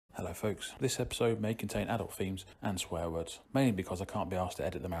Hello folks, this episode may contain adult themes and swear words, mainly because I can't be asked to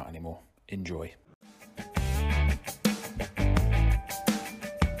edit them out anymore. Enjoy.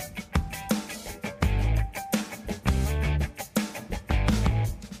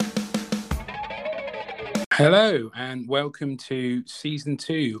 Hello and welcome to season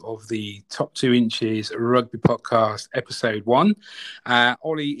 2 of the Top 2 Inches Rugby Podcast, episode 1.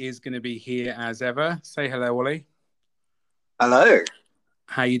 Ollie is going to be here as ever. Say hello, Ollie. Hello.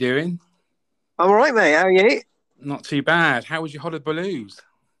 How you doing? I'm all right, mate. How are you? Not too bad. How was your Honolulu's?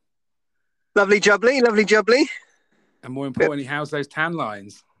 Lovely jubbly, lovely jubbly. And more importantly, how's those tan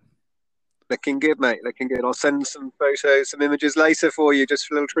lines? Looking good, mate. Looking good. I'll send some photos, some images later for you, just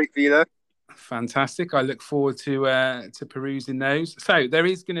for a little treat for you there. Fantastic. I look forward to perusing those. So there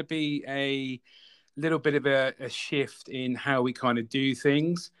is going to be a little bit of a shift in how we kind of do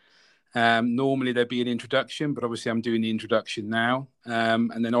things. Normally there'd be an introduction, but obviously I'm doing the introduction now.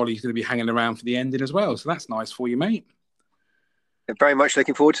 And then Ollie's going to be hanging around for the ending as well. So that's nice for you, mate. Very much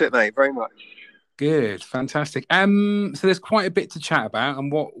looking forward to it, mate. Very much. Good. Fantastic. So there's quite a bit to chat about, and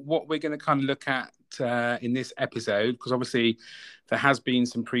what we're going to kind of look at in this episode, because obviously there has been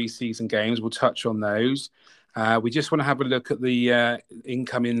some pre-season games. We'll touch on those. We just want to have a look at the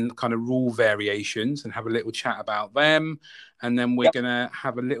incoming kind of rule variations and have a little chat about them. And then we're going to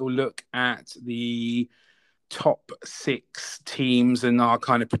have a little look at the top 6 teams and our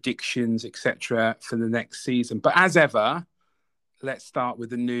kind of predictions, etc., for the next season. But as ever, let's start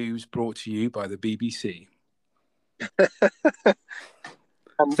with the news brought to you by the BBC.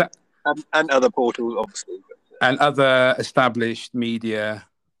 And other portals, obviously. And other established media.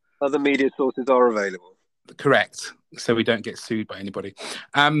 Other media sources are available. Correct. So we don't get sued by anybody.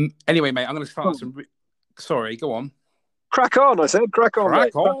 Anyway, mate, I'm going to start Sorry, go on. Crack on, I said. Crack on,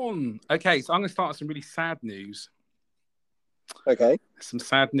 Crack mate. on. Okay, so I'm going to start with some really sad news. Okay. Some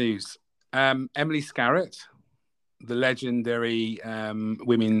sad news. Emily Scarratt, the legendary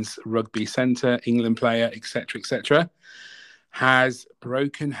women's rugby centre, England player, etc., has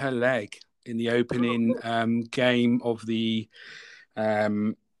broken her leg in the opening game of the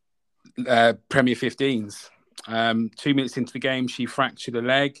Premier 15s. 2 minutes into the game, she fractured a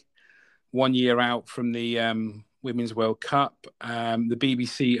leg. 1 year out from the Women's World Cup. The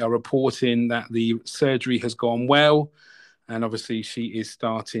BBC are reporting that the surgery has gone well, and obviously she is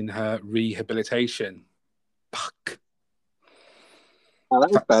starting her rehabilitation. Fuck. Well, that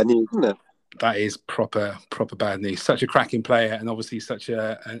was bad news, isn't it? That is proper bad news. Such a cracking player, and obviously such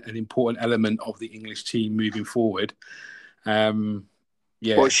an important element of the English team moving forward.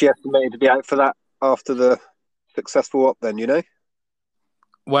 Yeah. Well, she estimated to be out for that after the successful op, then, you know?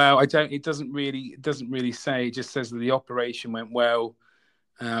 Well, it doesn't really say. It just says that the operation went well,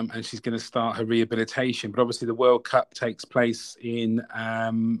 and she's going to start her rehabilitation. But obviously, the World Cup takes place in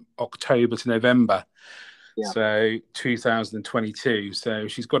October to November. Yeah. So 2022. So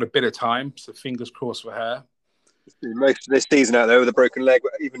she's got a bit of time. So fingers crossed for her. Most of this season out there with a broken leg,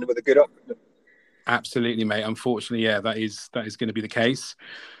 even with a good op. Absolutely, mate. Unfortunately, yeah, that is going to be the case.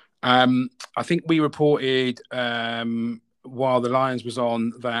 I think we reported while the Lions was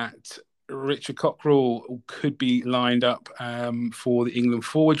on that Richard Cockerell could be lined up for the England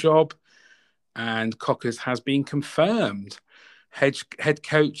forward job, and Cockers has been confirmed. Head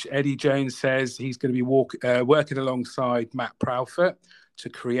coach Eddie Jones says he's going to be working alongside Matt Proudfoot to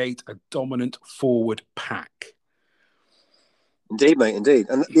create a dominant forward pack. Indeed, mate. Indeed,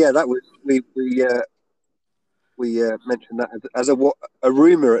 and yeah, that was we mentioned that as a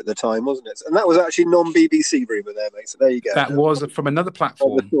rumor at the time, wasn't it? And that was actually non-BBC rumor there, mate. So there you go. That was from another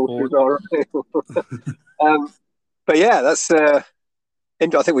platform. But yeah, that's. I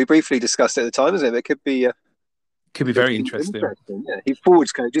think we briefly discussed it at the time, isn't it? It could be. Could be very interesting. Yeah, he's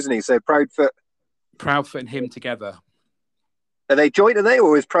forwards coach, isn't he? So Proudfoot and him together. Are they joint? Are they,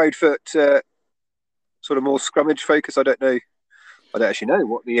 or is Proudfoot sort of more scrummage focused? I don't know. I don't actually know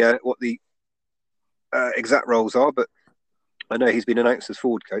what the exact roles are, but I know he's been announced as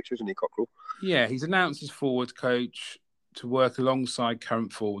forward coach, isn't he, Cockerell? Yeah, he's announced as forward coach to work alongside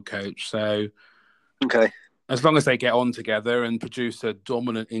current forward coach. So, okay. As long as they get on together and produce a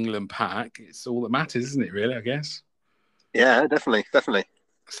dominant England pack, it's all that matters, isn't it, really, I guess? Yeah, definitely.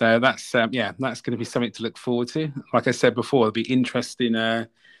 So that's going to be something to look forward to. Like I said before, there'll be interesting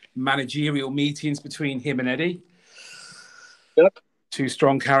managerial meetings between him and Eddie. Yep. 2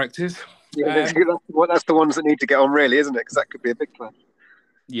 strong characters. Yeah, that's the ones that need to get on, really, isn't it? Because that could be a big clash.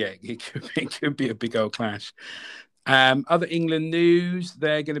 Yeah, it could be a big old clash. Other England news,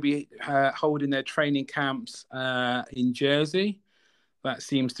 they're going to be holding their training camps in Jersey. That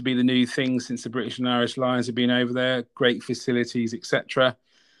seems to be the new thing since the British and Irish Lions have been over there. Great facilities, etc.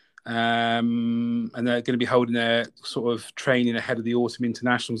 And they're going to be holding their sort of training ahead of the autumn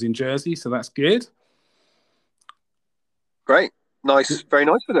internationals in Jersey, so that's good. Great, nice, very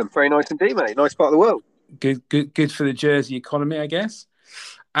nice for them. Very nice indeed, mate. Nice part of the world. Good for the Jersey economy, I guess.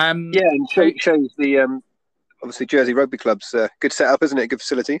 Yeah, and shows the obviously Jersey Rugby Club's good setup, isn't it? Good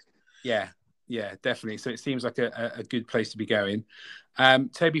facility. Yeah, definitely. So it seems like a good place to be going.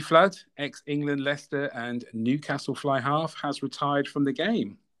 Toby Flood, ex-England, Leicester and Newcastle fly half, has retired from the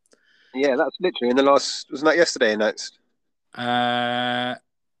game. Yeah, that's literally in the last... Wasn't that yesterday announced?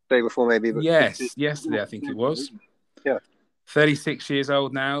 Day before, maybe. But yes, yesterday I think it was. Yeah. 36 years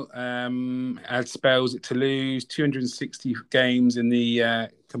old now. Had spells at Toulouse, 260 games in the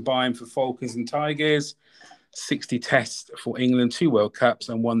combined for Falcons and Tigers, 60 tests for England, 2 World Cups,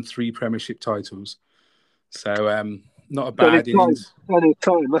 and won 3 Premiership titles. So not a bad innings. Done his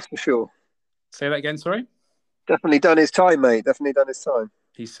time, that's for sure. Say that again, sorry? Definitely done his time, mate. Definitely done his time.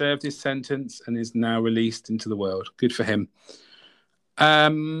 He served his sentence and is now released into the world. Good for him.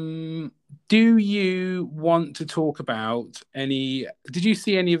 Do you want to talk about any... Did you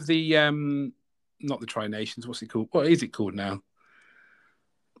see any of the... not the Tri-Nations, what's it called? What is it called now?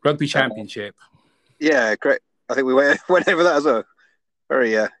 Rugby Championship. Yeah, great. I think we went over that as well.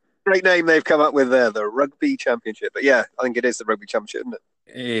 Very great name they've come up with there, the Rugby Championship. But yeah, I think it is the Rugby Championship, isn't it?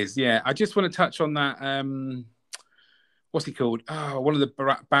 It is, yeah. I just want to touch on that. What's he called? Oh, one of the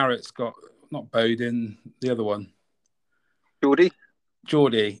Barretts got... Not Bowden, the other one.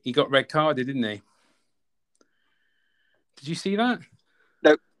 Geordie, he got red carded, didn't he? Did you see that?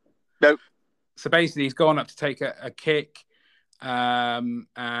 No. So basically, he's gone up to take a kick, and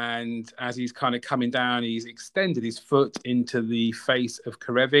as he's kind of coming down, he's extended his foot into the face of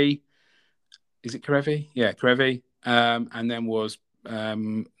Karevi. Is it Karevi? Yeah, Karevi. And then was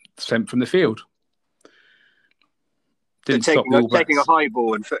sent from the field. Didn't stop the All Blacks. Taking a high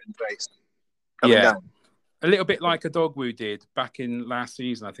ball and foot in face. Down. A little bit like Adogwu did back in last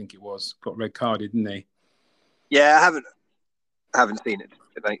season, I think it was. Got red carded, didn't he? Yeah, I haven't seen it,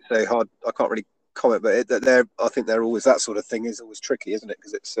 mate. So hard, I can't really comment. But I think they're always, that sort of thing is always tricky, isn't it?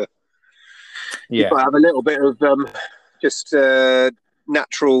 Because it's you have a little bit of just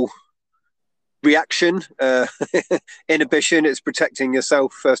natural reaction, inhibition. It's protecting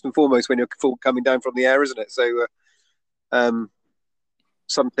yourself first and foremost when you're coming down from the air, isn't it? So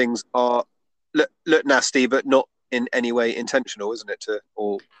some things are look nasty, but not in any way intentional, isn't it?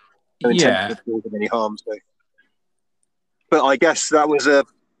 Or intentional to cause any harm. So, but I guess that was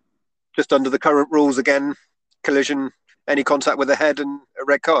just under the current rules again. Collision, any contact with the head, and a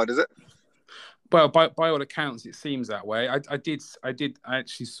red card, is it? Well, by all accounts, it seems that way. I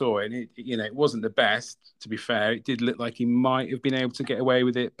actually saw it. And it wasn't the best, to be fair. It did look like he might have been able to get away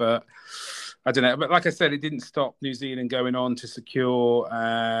with it, but I don't know. But like I said, it didn't stop New Zealand going on to secure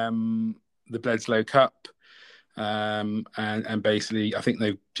the Bledisloe Cup, and basically, I think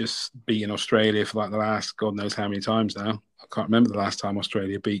they've just beaten Australia for like the last God knows how many times now. I can't remember the last time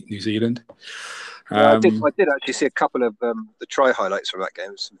Australia beat New Zealand. I did actually see a couple of the try highlights from that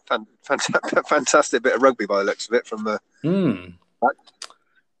game. Some fantastic bit of rugby by the looks of it from a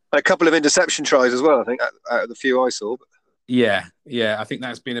couple of interception tries as well, I think, out of the few I saw. But... Yeah, I think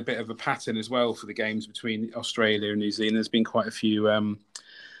that's been a bit of a pattern as well for the games between Australia and New Zealand. There's been quite a few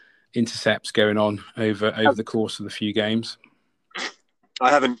intercepts going on over the course of the few games. I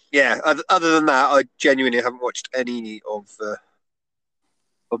haven't. Yeah, other than that, I genuinely haven't watched any of the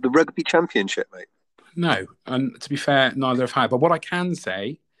Rugby Championship, mate. No, and to be fair, neither have I. But what I can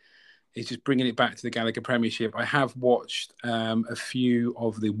say is, just bringing it back to the Gallagher Premiership, I have watched a few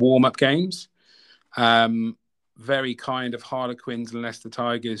of the warm-up games. Very kind of Harlequins and Leicester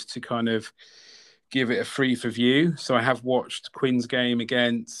Tigers to kind of give it a free for view. So I have watched Quinn's game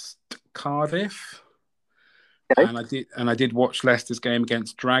against Cardiff. Okay. And I did watch Leicester's game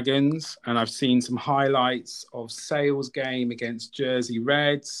against Dragons, and I've seen some highlights of Sale's game against Jersey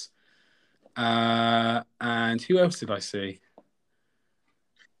Reds. And who else did I see?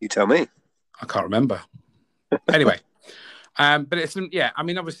 You tell me. I can't remember. Anyway, but it's I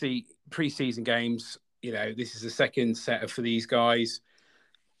mean, obviously pre-season games. This is the second setup for these guys.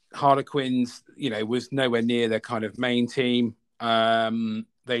 Harlequins, was nowhere near their kind of main team.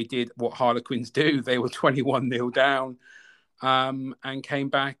 They did what Harlequins do. They were 21-0 down, and came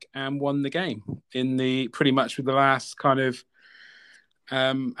back and won the game in pretty much with the last kind of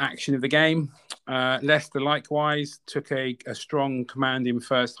action of the game. Leicester likewise took a strong command in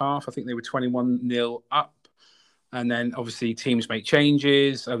first half. I think they were 21-0 up, and then obviously teams make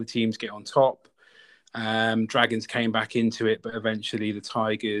changes, other teams get on top. Dragons came back into it, but eventually the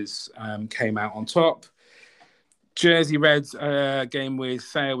Tigers came out on top. Jersey Reds game with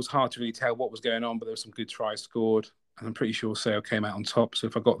Sale was hard to really tell what was going on, but there were some good tries scored. And I'm pretty sure Sale came out on top. So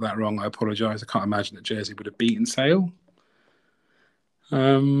if I got that wrong, I apologise. I can't imagine that Jersey would have beaten Sale.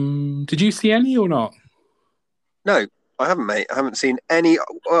 Did you see any or not? No, I haven't, mate. I haven't seen any.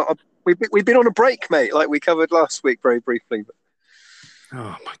 We've been on a break, mate, like we covered last week very briefly.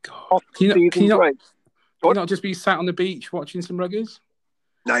 Oh, my God. Can you not just be sat on the beach watching some ruggers?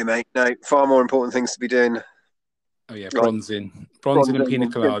 No, mate. No, far more important things to be doing. Oh, yeah, bronzing and pina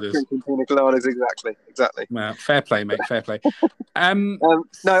coladas. Drinking pina coladas, exactly. Well, fair play, mate, fair play. No,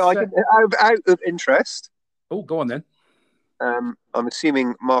 I didn't, out of interest. Oh, go on then. I'm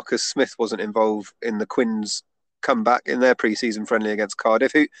assuming Marcus Smith wasn't involved in the Quins' comeback in their pre-season friendly against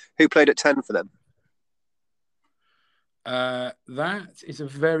Cardiff. Who played at 10 for them? That is a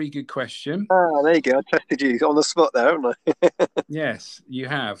very good question. There you go. I tested you on the spot there, haven't I? Yes, you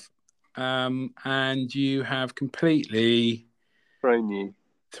have. And you have completely thrown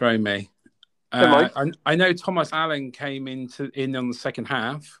me. I know Thomas Allen came in on the second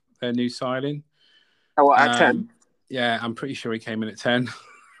half, their new signing. Oh, at 10? Yeah, I'm pretty sure he came in at 10.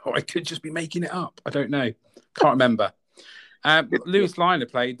 Or I could just be making it up. I don't know. Can't remember. Lewis Liner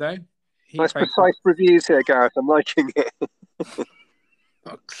played, though. Nice precise reviews here, Gareth. I'm liking it.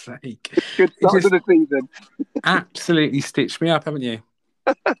 Fuck's sake. Good start to the season. Absolutely stitched me up, haven't you?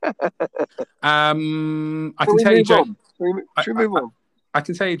 I can tell you, Joe. Should we move on? I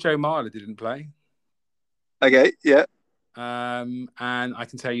can tell you, Joe Marler didn't play. Okay, yeah. And I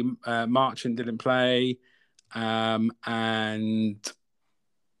can tell you, Marchant didn't play, and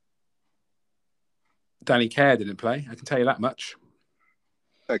Danny Kerr didn't play. I can tell you that much.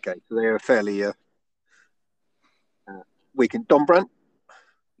 Okay, so they are fairly weakened. Don Brandt?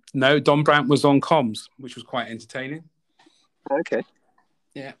 No, Don Brandt was on comms, which was quite entertaining. Okay.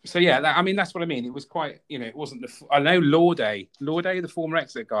 Yeah. So yeah, that's what I mean. It was quite, it wasn't I know Lauday, the former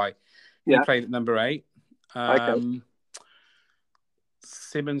Exeter guy. He played at number 8. Okay.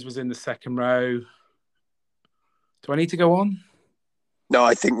 Simmons was in the second row. Do I need to go on? No,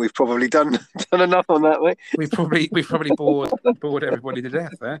 I think we've probably done enough on that, mate. We've probably bored everybody to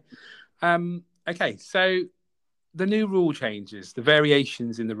death there. Okay, so the new rule changes, the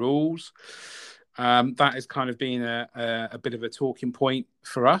variations in the rules. That has kind of been a bit of a talking point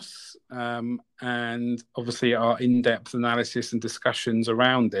for us, and obviously our in-depth analysis and discussions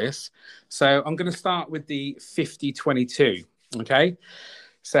around this. So I'm going to start with the 50-22, okay?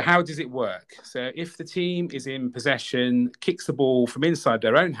 So how does it work? So if the team is in possession, kicks the ball from inside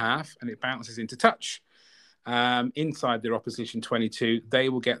their own half and it bounces into touch, inside their opposition 22, they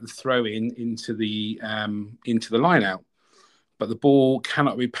will get the throw into the line out. But the ball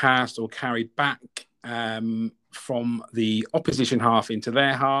cannot be passed or carried back from the opposition half into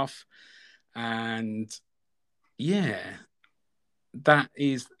their half. And yeah, that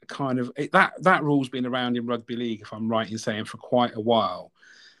is kind of that rule's been around in rugby league, if I'm right in saying, for quite a while.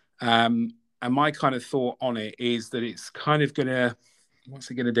 And my kind of thought on it is that it's kind of what's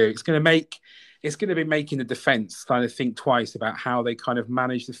it going to do? It's going to be making the defence kind of think twice about how they kind of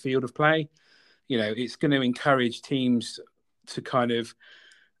manage the field of play. It's going to encourage teams to kind of,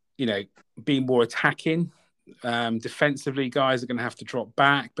 be more attacking. Defensively, guys are going to have to drop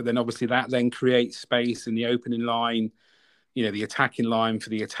back, but then obviously that then creates space in the opening line, the attacking line for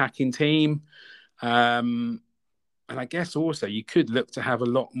the attacking team. And I guess also you could look to have a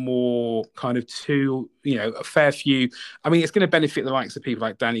lot more kind of a fair few. I mean, it's going to benefit the likes of people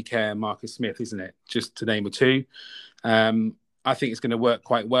like Danny Kerr and Marcus Smith, isn't it? Just to name a two. I think it's going to work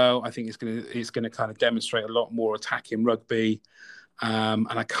quite well. I think it's going to kind of demonstrate a lot more attacking rugby. And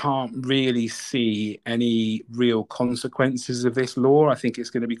I can't really see any real consequences of this law. I think it's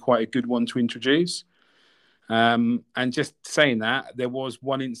going to be quite a good one to introduce. And just saying that, there was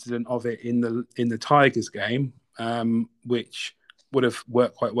one incident of it in the Tigers game, which would have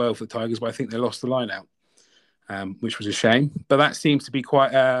worked quite well for the Tigers, but I think they lost the line out, which was a shame. But that seems to be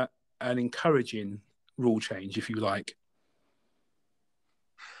quite an encouraging rule change, if you like.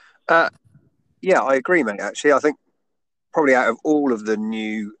 Yeah, I agree, mate. Actually, I think probably out of all of the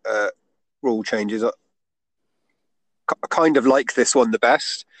new rule changes, I kind of like this one the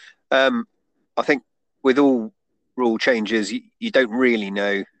best. I think with all rule changes, you don't really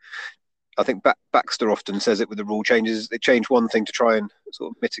know. I think Baxter often says it with the rule changes. They change one thing to try and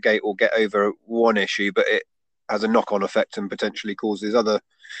sort of mitigate or get over one issue, but it has a knock-on effect and potentially causes other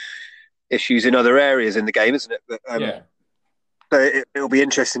issues in other areas in the game, isn't it? But, so it'll be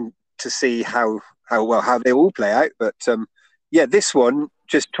interesting to see how they all play out. But this one,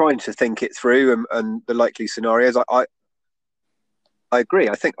 just trying to think it through and the likely scenarios. I agree.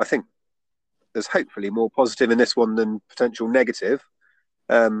 I think there's hopefully more positive in this one than potential negative.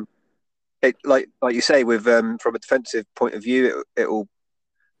 It like you say, with from a defensive point of view, it will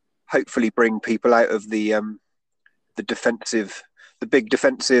hopefully bring people out of the defensive, the big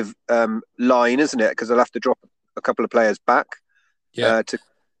defensive line, isn't it? Because they'll have to drop a couple of players back to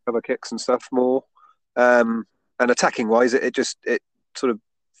cover kicks and stuff more. And attacking wise, it sort of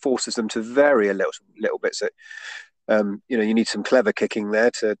forces them to vary a little bit. So you need some clever kicking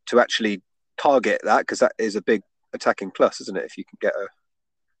there to actually target that, because that is a big attacking plus, isn't it? If you can get a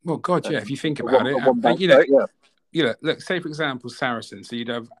if you think about it, look, say for example, Saracens. So you'd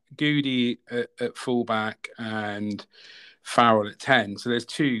have Goody at fullback and Farrell at 10. So there's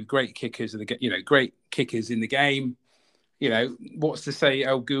two great kickers great kickers in the game. What's to say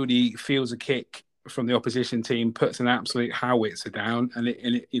El Goody feels a kick from the opposition team, puts an absolute howitzer down, and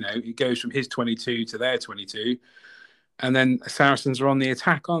it goes from his 22 to their 22, and then Saracens are on the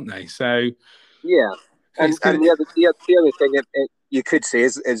attack, aren't they? So yeah, and the other thing you could see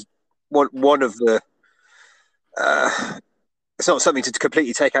is one of the it's not something to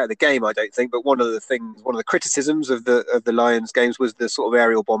completely take out of the game, I don't think, but one of the criticisms of the Lions games was the sort of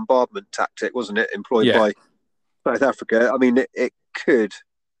aerial bombardment tactic, wasn't it, employed by South Africa? I mean, it could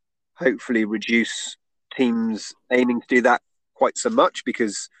hopefully reduce teams aiming to do that quite so much,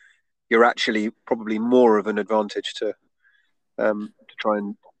 because you're actually probably more of an advantage to try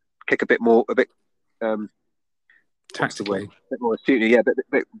and kick a bit tactically, a bit more astutely,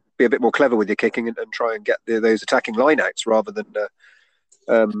 be a bit more clever with your kicking and try and get those attacking lineouts rather than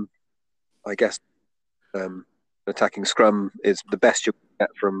I guess attacking scrum is the best you get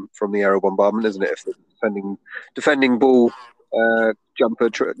from the aerial bombardment, isn't it? If the defending ball jumper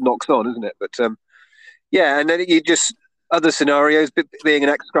knocks on, isn't it? But and then you just other scenarios. Being an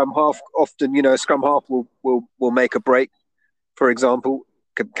ex-scrum half, often a scrum half will make a break. For example,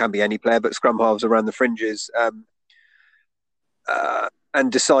 can be any player, but scrum halves around the fringes, and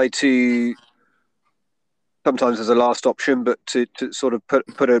decide to, sometimes as a last option, but to sort of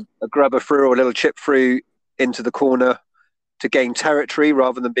put a grubber through or a little chip through into the corner to gain territory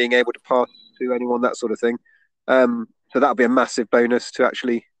rather than being able to pass to anyone, that sort of thing. So that'll be a massive bonus to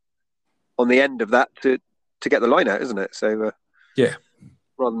actually, on the end of that, to get the line out, isn't it? So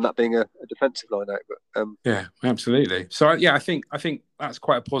rather than that being a defensive line out. But absolutely. So I think that's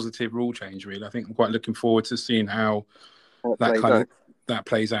quite a positive rule change, really. I think I'm quite looking forward to seeing how that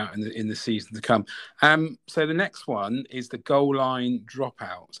plays out in the season to come. So the next one is the goal line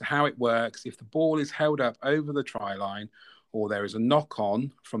dropout. So how it works: if the ball is held up over the try line, or there is a knock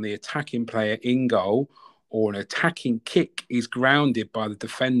on from the attacking player in goal, or an attacking kick is grounded by the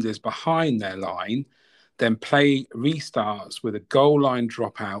defenders behind their line, then play restarts with a goal line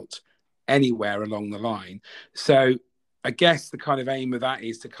dropout anywhere along the line. So I guess the kind of aim of that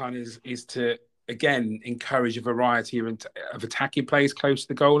is to again encourage a variety of attacking plays close to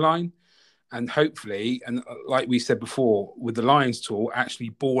the goal line, and hopefully, and like we said before, with the Lions tool, actually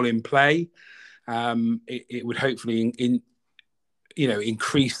ball in play, it would hopefully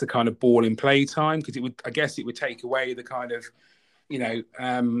increase the kind of ball in play time, because it would take away the kind of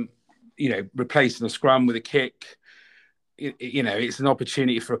replacing a scrum with a kick. It's an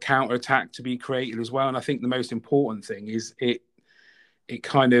opportunity for a counter attack to be created as well. And I think the most important thing is it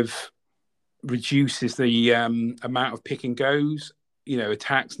kind of reduces the amount of pick and goes,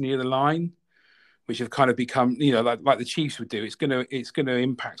 attacks near the line, which have kind of become, like the Chiefs would do. It's going to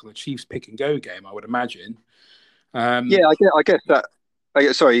impact on the Chiefs pick and go game, I would imagine. I guess that.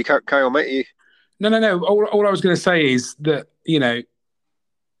 Sorry, you carry on, mate. No. All I was going to say is that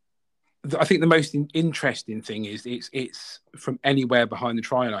I think the most interesting thing is it's from anywhere behind the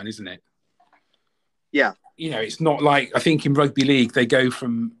try line, isn't it? Yeah. It's not like, I think in rugby league they go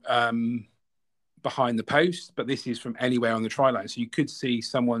from behind the post, but this is from anywhere on the try line. So you could see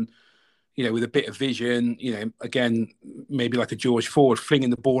someone, with a bit of vision, again, maybe like a George Ford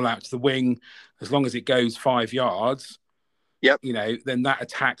flinging the ball out to the wing, as long as it goes 5 yards. Yep. Then that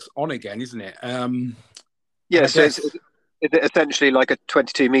attack's on again, isn't it? So is it essentially like a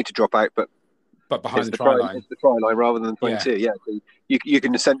 22-meter dropout, but behind the try line? It's the try line rather than 22. Yeah. So you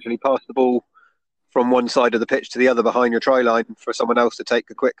can essentially pass the ball from one side of the pitch to the other behind your try line for someone else to take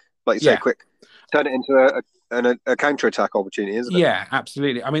a quick, quick, turn it into a counter attack opportunity, isn't it? Yeah,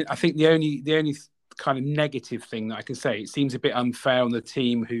 absolutely. I mean, I think the only kind of negative thing that I can say, it seems a bit unfair on the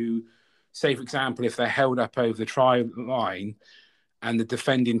team who, say, for example, if they're held up over the try line and the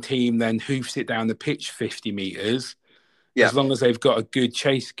defending team then hoofs it down the pitch 50 meters, as long as they've got a good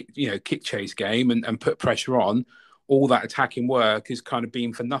chase, kick chase game and put pressure on, all that attacking work is kind of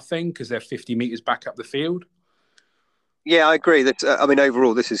been for nothing because they're 50 meters back up the field. Yeah, I agree. That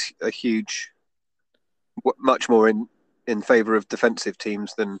overall, this is a huge much more in favour of defensive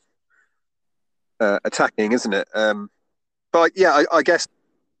teams than attacking, isn't it? But yeah, I guess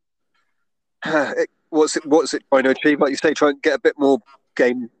what's it trying to achieve? Like you say, try and get a bit more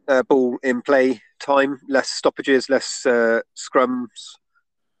game ball in play time, less stoppages, less scrums.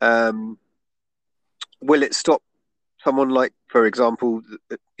 Will it stop someone like, for example,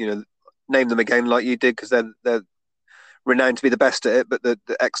 name them again like you did, because they're renowned to be the best at it, but the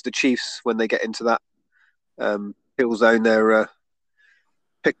Exeter Chiefs, when they get into that kill zone, their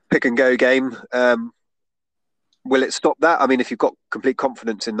pick and go game, will it stop that? I mean, if you've got complete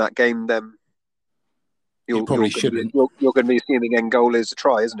confidence in that game, then you probably shouldn't. You're going to be assuming end goal is a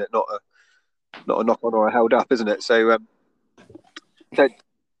try, isn't it? Not a knock on or a held up, isn't it? So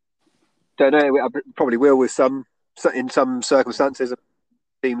don't know. I probably will with in some circumstances,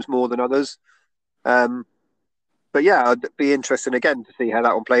 teams more than others. But yeah, I'd be interested again to see how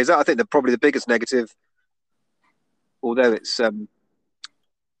that one plays out. I think probably the biggest negative, although it's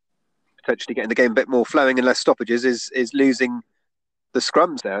potentially getting the game a bit more flowing and less stoppages, is losing the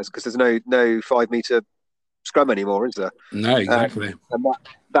scrums there, because there's no 5 metre scrum anymore, is there? No, exactly. And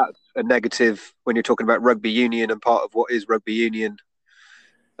that's a negative when you're talking about rugby union, and part of what is rugby union.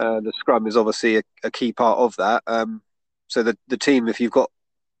 The scrum is obviously a key part of that. So the team, if you've got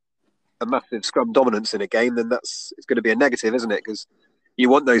a massive scrum dominance in a game, then it's going to be a negative, isn't it? Because you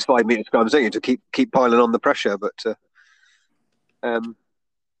want those 5 metre scrums, don't you, to keep piling on the pressure. But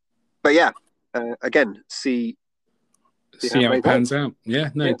yeah, again, see how it pans out. Yeah,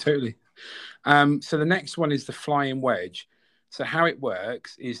 totally. So the next one is the flying wedge. So how it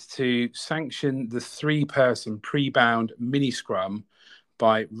works is to sanction the 3-person pre-bound mini scrum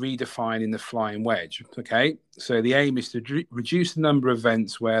by redefining the flying wedge. Okay, so the aim is to reduce the number of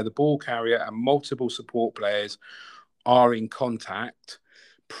events where the ball carrier and multiple support players are in contact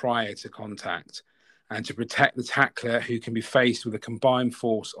prior to contact, and to protect the tackler, who can be faced with a combined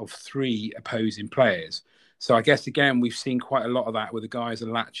force of 3 opposing players. So I guess, again, we've seen quite a lot of that where the guys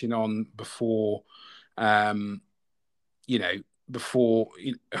are latching on before, well,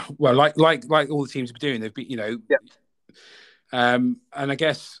 like all the teams have been doing, they've been, and I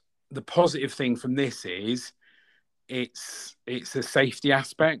guess the positive thing from this is it's a safety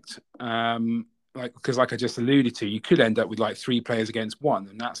aspect. Because like I just alluded to, you could end up with like 3 players against 1,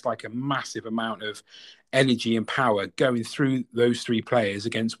 and that's like a massive amount of energy and power going through those 3 players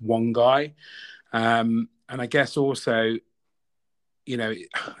against 1 guy. And I guess also, in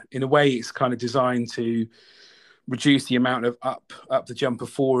a way, it's kind of designed to reduce the amount of up the jumper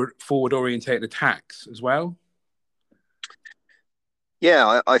forward orientated attacks as well.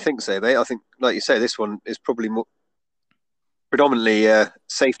 Yeah, I think so, mate. I think, like you say, this one is probably more predominantly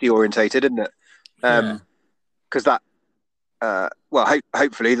safety orientated, isn't it? Because that,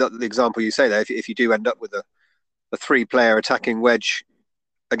 hopefully, the example you say there, if you do end up with a 3-player attacking wedge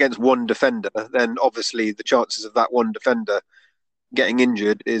against 1 defender, then obviously the chances of that 1 defender getting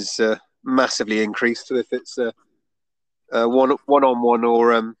injured is massively increased to if it's one-on-one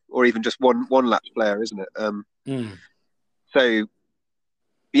or even just one latch player, isn't it? So,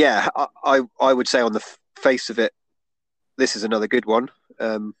 yeah, I would say on the face of it, this is another good one.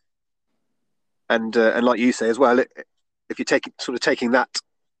 And like you say as well, if you're taking that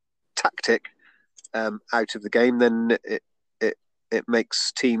tactic out of the game, then it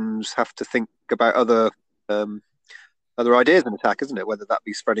makes teams have to think about other ideas in attack, isn't it? Whether that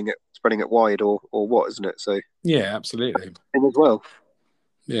be spreading it wide or what, isn't it? So yeah, absolutely. As well.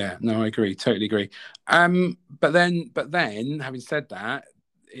 Yeah, no, I agree, totally agree. But then, having said that,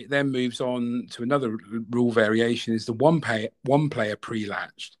 it then moves on to another rule variation: is the one player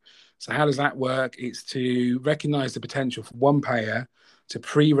pre-latched. So how does that work? It's to recognise the potential for 1 player to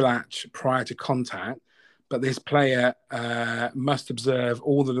pre-latch prior to contact, but this player must observe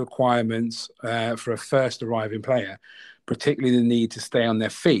all the requirements for a first arriving player, particularly the need to stay on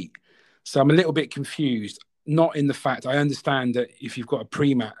their feet. So I'm a little bit confused. Not in the fact, I understand that if you've got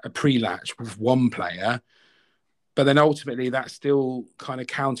a pre-latch with 1 player, but then ultimately that still kind of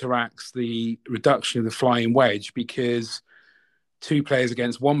counteracts the reduction of the flying wedge, because 2 players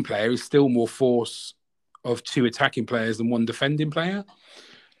against 1 player is still more force of 2 attacking players than 1 defending player.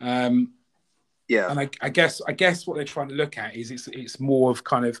 And I guess what they're trying to look at is it's more of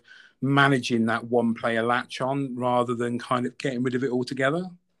kind of managing that 1 player latch on rather than kind of getting rid of it altogether.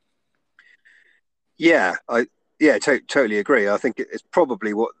 Yeah, totally agree. I think it's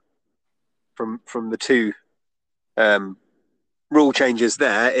probably what from the 2 rule changes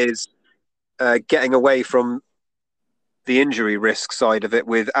there is getting away from the injury risk side of it,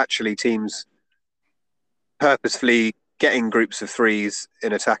 with actually teams purposefully getting groups of 3s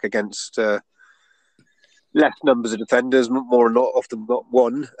in attack against less numbers of defenders, more not often not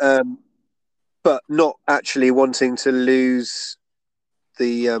one, but not actually wanting to lose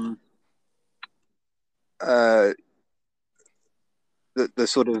the the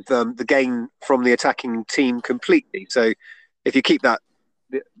sort of the gain from the attacking team completely. So if you keep that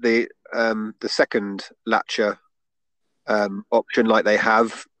the second Latcher option like they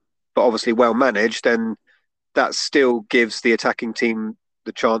have, but obviously well managed, then that still gives the attacking team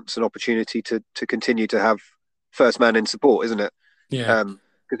the chance and opportunity to continue to have first man in support, isn't it? Yeah.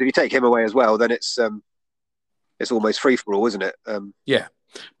 Because if you take him away as well, then it's almost free for all, isn't it? Yeah.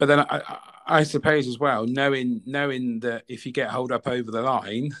 But then I suppose as well, knowing that if you get hold up over the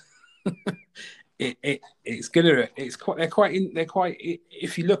line, they're quite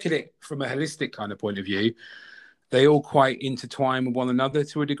if you look at it from a holistic kind of point of view, they all quite intertwine with one another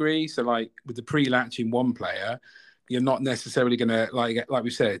to a degree. So like with the pre-latching one player, you're not necessarily going to like we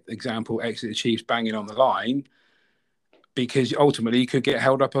said, example, Exeter Chiefs banging on the line, because ultimately you could get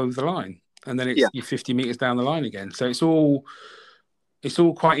held up over the line, and then you're 50 meters down the line again. So it's all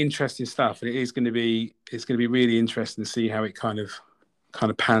quite interesting stuff, and it's going to be really interesting to see how it kind of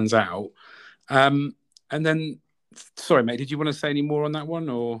pans out. And then, sorry, mate, did you want to say any more on that one,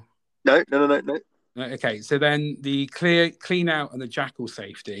 or no? Okay, so then the clean out and the jackal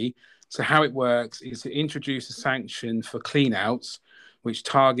safety. So how it works is to introduce a sanction for clean outs which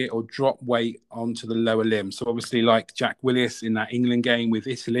target or drop weight onto the lower limb. So obviously, like Jack Willis in that England game with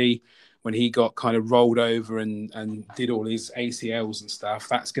Italy, when he got kind of rolled over and did all his ACLs and stuff,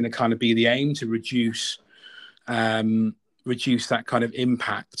 that's going to kind of be the aim, to reduce that kind of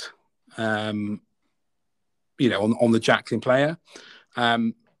impact, on the Jacklin player.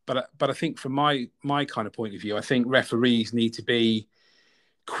 But I think from my kind of point of view, I think referees need to be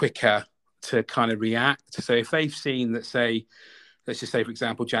quicker to kind of react. So if they've seen that, say, let's just say, for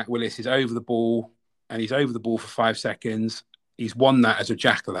example, Jack Willis is over the ball and he's over the ball for 5 seconds, he's won that as a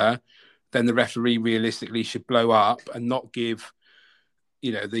jackler, then the referee realistically should blow up and not give,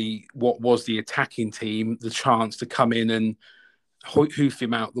 what was the attacking team the chance to come in and hoof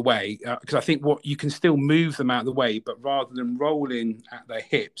him out the way. Because I think you can still move them out the way, but rather than rolling at their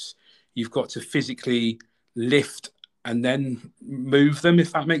hips, you've got to physically lift and then move them,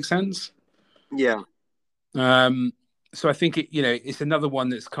 if that makes sense. Yeah. So I think it's another one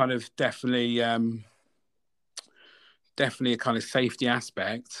that's kind of definitely a kind of safety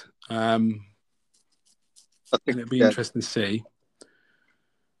aspect. I think it'd be interesting to see.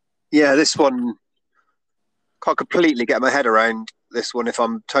 Yeah, this one, can't completely get my head around this one, if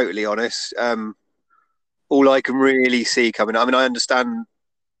I'm totally honest. All I can really see coming, I mean, I understand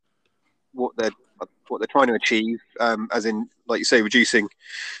what they're trying to achieve, as in, like you say, reducing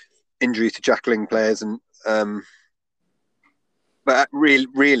injuries to jackling players, and but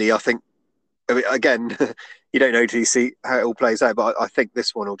really, I think, I mean, again, you don't know till you see how it all plays out. But I think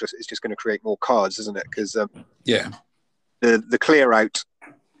this one is just going to create more cards, isn't it? Because the clear out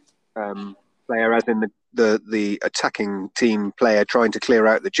player, as in the attacking team player trying to clear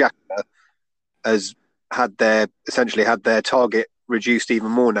out the jackler, has essentially had their target reduced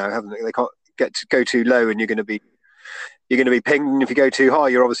even more now, haven't they? They can't go too low, and you're going to be pinged. And if you go too high,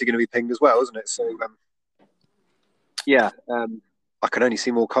 you're obviously going to be pinged as well, isn't it? So I can only see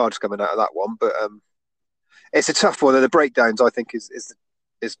more cards coming out of that one, but it's a tough one. The breakdowns, I think, is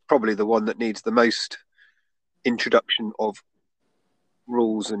probably the one that needs the most introduction of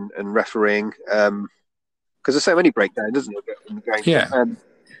rules and refereeing, because there's so many breakdowns, isn't it, in the game? Yeah.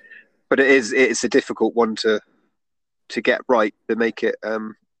 But it's a difficult one to get right, to make it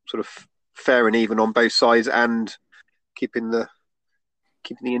sort of fair and even on both sides, and keeping the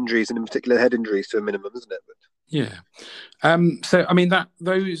injuries, and in particular head injuries, to a minimum, isn't it? But yeah. So I mean,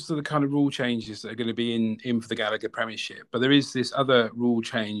 those are the kind of rule changes that are going to be in for the Gallagher Premiership. But there is this other rule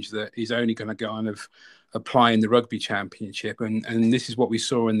change that is only going to kind of apply in the Rugby Championship, and this is what we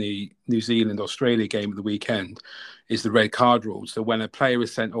saw in the New Zealand-Australia game of the weekend, is the red card rule. So when a player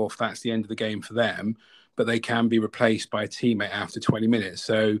is sent off, that's the end of the game for them, but they can be replaced by a teammate after 20 minutes.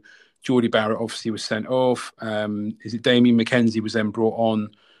 So Geordie Barrett obviously was sent off. Is it Damien McKenzie was then brought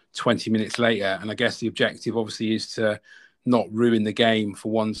on 20 minutes later, and I guess the objective obviously is to not ruin the game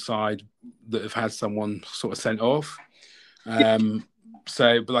for one side that have had someone sort of sent off.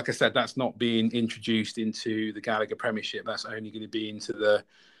 But like I said, that's not being introduced into the Gallagher Premiership. That's only going to be into the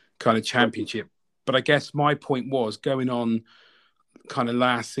kind of Championship. But I guess my point was, going on kind of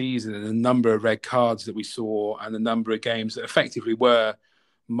last season, and the number of red cards that we saw, and the number of games that effectively were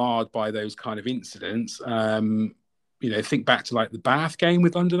marred by those kind of incidents. Think back to like the Bath game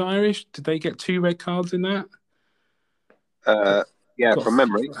with London Irish. Did they get 2 red cards in that? From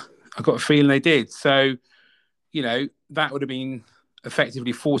memory, I've got a feeling they did. So that would have been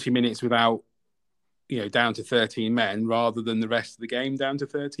effectively 40 minutes without, down to 13 men rather than the rest of the game down to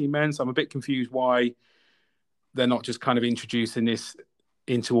 13 men. So I'm a bit confused why they're not just kind of introducing this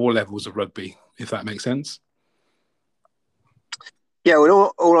into all levels of rugby, if that makes sense. Yeah, well, in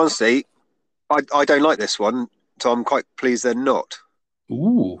all honesty, I don't like this one, so I'm quite pleased they're not.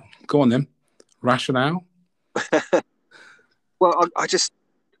 Ooh, go on then. Rationale? Well, I just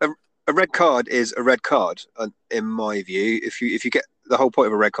a red card is a red card in my view. If you get the whole point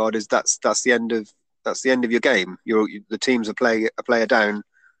of a red card is that's the end of your game. The teams are playing a player down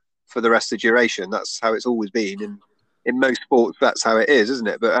for the rest of the duration. That's how it's always been, and in most sports that's how it is, isn't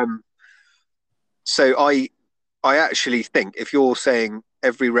it? But so I actually think if you're saying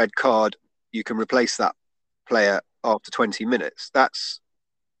every red card you can replace that player after 20 minutes, that's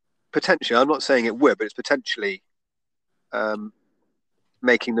potentially, I'm not saying it would, but it's potentially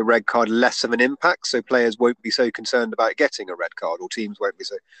making the red card less of an impact, so players won't be so concerned about getting a red card, or teams won't be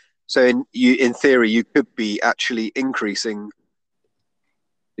so. So in theory, you could be actually increasing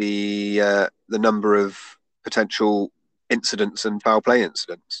the number of potential incidents and foul play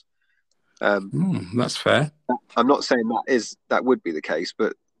incidents. That's fair. I'm not saying that would be the case,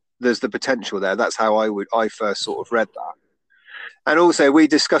 but there's the potential there. That's how I first sort of read that. And also, we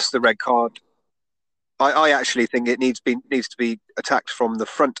discussed the red card. I actually think it needs to be attacked from the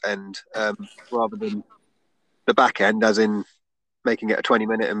front end rather than the back end, as in making it a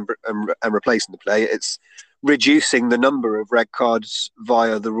 20-minute and replacing the play. It's reducing the number of red cards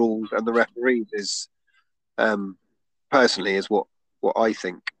via the rules and the referees is personally is what I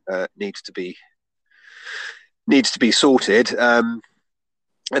think needs to be sorted. And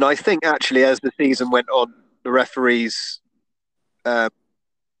I think actually, as the season went on, the referees and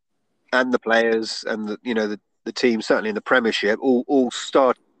the players and the team, certainly in the Premiership, all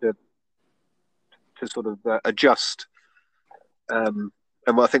started to sort of adjust. And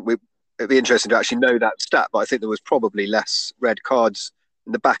I think it'd be interesting to actually know that stat, but I think there was probably less red cards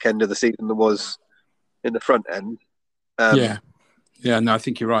in the back end of the season than there was in the front end. No, I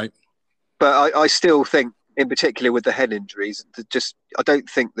think you're right. But I still think, in particular with the head injuries, I don't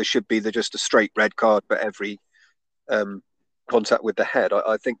think there should be just a straight red card for every contact with the head.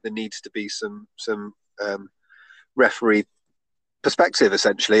 I think there needs to be some referee perspective,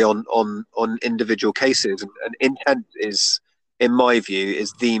 essentially, on individual cases. And intent is, in my view,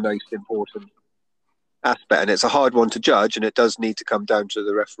 is the most important aspect. And it's a hard one to judge, and it does need to come down to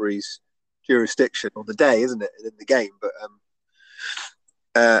the referee's jurisdiction on the day, isn't it, in the game? But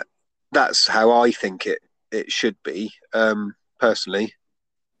that's how I think it should be, personally.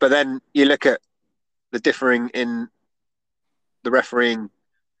 But then you look at the differing in the refereeing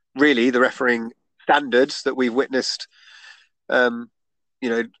standards that we've witnessed, the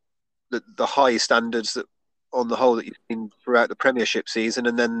high standards that on the whole that you've seen throughout the Premiership season,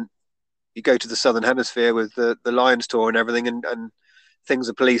 and then you go to the Southern Hemisphere with the Lions tour and everything, and things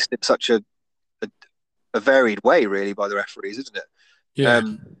are policed in such a varied way, really, by the referees, isn't it? Yeah.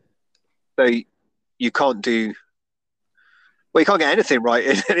 So you can't get anything right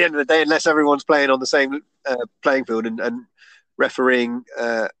at the end of the day unless everyone's playing on the same playing field and refereeing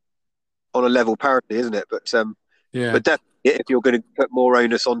on a level parity, isn't it? But definitely, if you're going to put more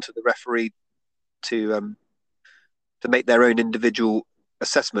onus onto the referee to make their own individual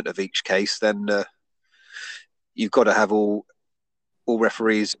assessment of each case, then you've got to have all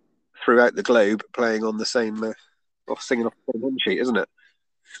referees throughout the globe playing on the same or singing off the same hymn sheet, isn't it?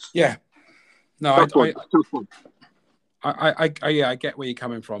 Yeah. No, I get where you're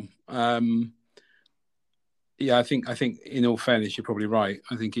coming from. I think in all fairness, you're probably right.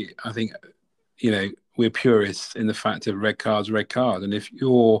 I think we're purists in the fact of red card's red card, and if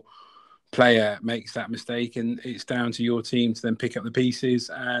your player makes that mistake, and it's down to your team to then pick up the pieces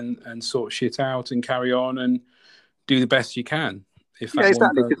and sort shit out and carry on and do the best you can.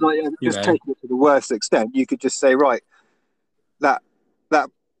 Exactly. Because just taking it to the worst extent, you could just say, right, that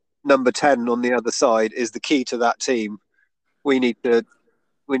number 10 on the other side is the key to that team. We need to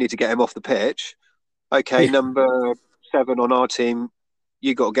get him off the pitch. Okay, number 7 on our team,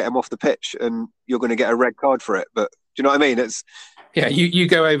 you got to get him off the pitch, and you're going to get a red card for it. But do you know what I mean? It's you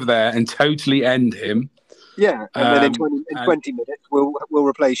go over there and totally end him. Yeah, and then in 20 minutes we'll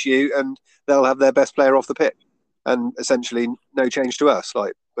replace you, and they'll have their best player off the pitch, and essentially no change to us.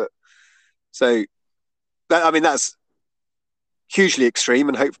 That's hugely extreme,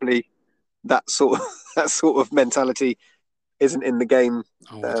 and hopefully that sort of mentality isn't in the game.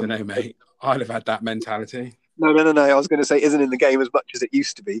 I don't know, mate. I'd have had that mentality. No. I was going to say isn't in the game as much as it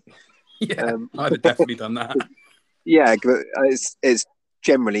used to be. Yeah, I'd have definitely done that. Yeah, but it's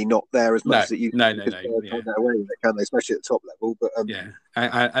generally not there as much No, as it used no, to be. no, no. Can't Yeah, get away with it, can they? Especially at the top level. But yeah.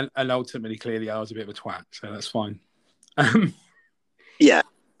 And ultimately, clearly, I was a bit of a twat, so that's fine. yeah,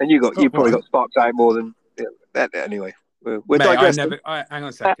 and you probably Right. got sparked out more than anyway. We're Mate, digressing. hang on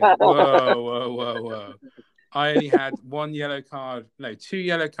a second. Whoa. I only had two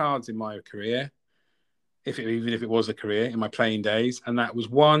yellow cards in my career, even if it was a career, in my playing days. And that was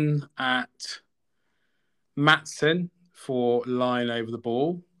one at Matson for lying over the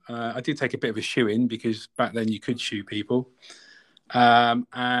ball. I did take a bit of a shoe-in because back then you could shoe people.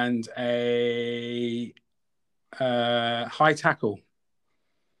 And a high tackle.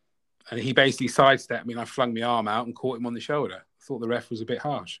 And he basically sidestepped me and I flung my arm out and caught him on the shoulder. I thought the ref was a bit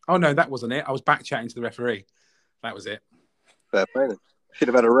harsh. Oh, no, that wasn't it. I was back chatting to the referee. That was it. Fair play then. Should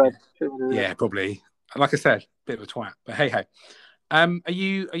have had a red. Yeah, probably. Like I said, bit of a twat. But hey. Are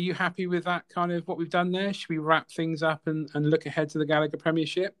you happy with that kind of what we've done there? Should we wrap things up and look ahead to the Gallagher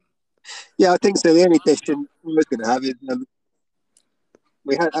Premiership? Yeah, I think so. The only question we was going to have is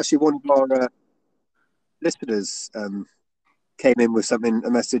we had actually one of our listeners came in with a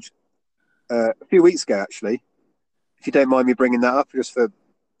message a few weeks ago, actually. If you don't mind me bringing that up, just for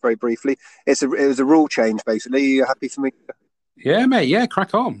very briefly, it was a rule change. Basically, are you happy for me? Yeah, mate. Yeah,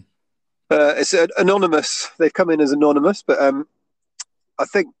 crack on. It's anonymous. They've come in as anonymous, but I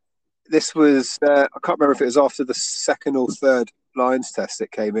think this was. I can't remember if it was after the second or third Lions test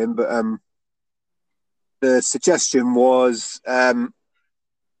that came in, but the suggestion was that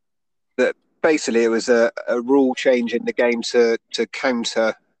basically it was a rule change in the game to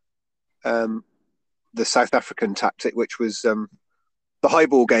counter the South African tactic, which was the high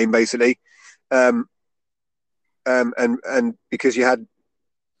ball game, basically, and because you had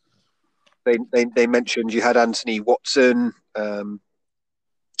they mentioned you had Anthony Watson,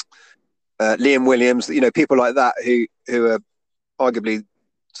 Liam Williams, people like that who are arguably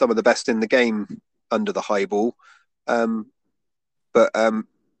some of the best in the game under the high ball, but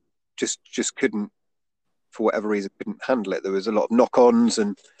just couldn't, for whatever reason, couldn't handle it. There was a lot of knock-ons,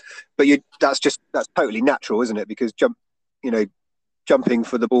 but that's totally natural, isn't it? Because jumping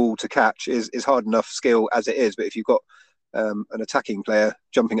for the ball to catch is hard enough skill as it is. But if you've got an attacking player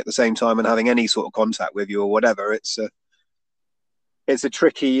jumping at the same time and having any sort of contact with you or whatever, it's a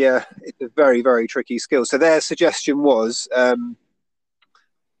tricky, it's a very, very tricky skill. So their suggestion was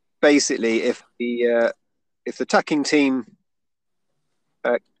basically if the attacking team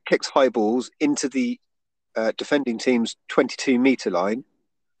kicks high balls into the defending team's 22-meter line,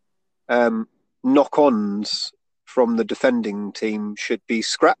 knock-ons from the defending team should be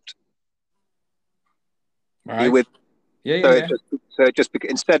scrapped. Right. Are you with? Yeah.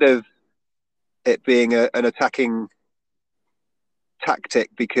 Instead of it being an attacking tactic,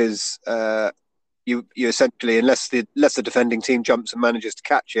 because you essentially, unless the defending team jumps and manages to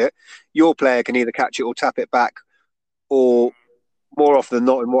catch it, your player can either catch it or tap it back, or more often than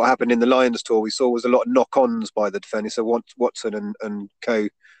not, in what happened in the Lions tour, we saw was a lot of knock-ons by the defender. So Watson and co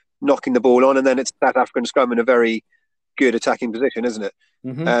knocking the ball on, and then it's South African scrum in a very good attacking position, isn't it?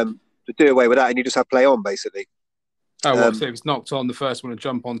 Mm-hmm. To do away with that, and you just have play on, basically. So it was knocked on, the first one to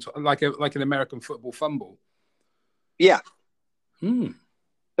jump on, like an American football fumble. Yeah. Hmm.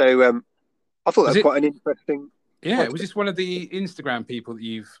 So I thought that was quite an interesting. Yeah, it was just one of the Instagram people that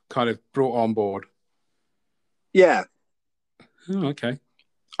you've kind of brought on board. Yeah. Oh, okay.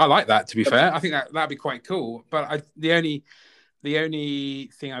 I like that, to be fair. I think that'd be quite cool. But the only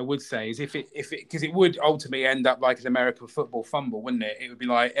thing I would say is if it because it would ultimately end up like an American football fumble, wouldn't it? It would be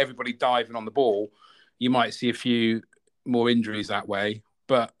like everybody diving on the ball. You might see a few more injuries that way.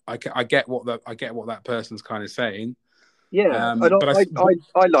 But I get what that person's kind of saying. Yeah, but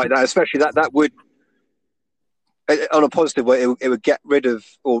I like that, especially that would, on a positive way, it would get rid of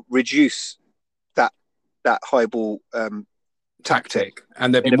or reduce that high ball tactic,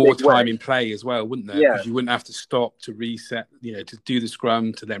 and there'd be more time in play as well, wouldn't there? Yeah, because you wouldn't have to stop to reset, to do the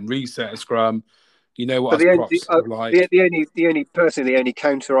scrum to then reset a scrum. You know what? The only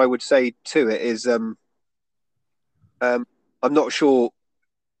counter I would say to it is, I'm not sure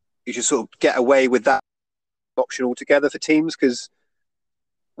you should sort of get away with that option altogether for teams, because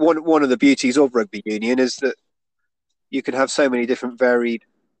one of the beauties of rugby union is that you can have so many different varied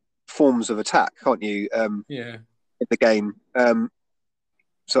forms of attack, can't you? In the game.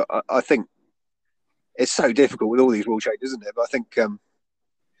 So I think it's so difficult with all these rule changes, isn't it? But I think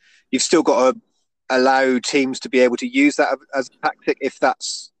you've still got to allow teams to be able to use that as a tactic if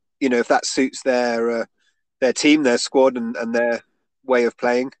that's if that suits their team, their squad, and their way of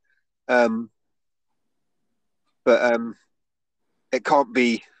playing. But it can't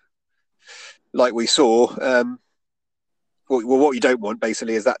be like we saw what you don't want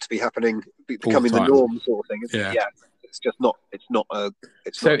basically is that to be happening, becoming the time. norm sort of thing. Yeah. It's just not. It's not a.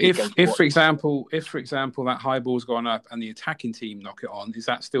 It's So not a if game to watch. for example that high ball's gone up and the attacking team knock it on, is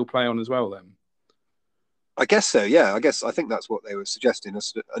that still play on as well then? I guess so. Yeah, I think that's what they were suggesting. A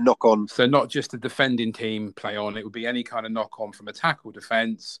knock on. So not just the defending team play on; it would be any kind of knock on from attack or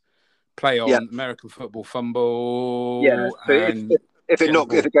defence. Play on, Yeah. American football fumble. Yeah. So and if get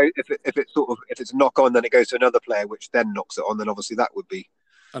the ball. it's a knock on, then it goes to another player, which then knocks it on. Then obviously that would be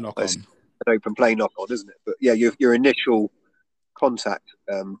a knock an on. open play knock on, isn't it? But yeah, your initial contact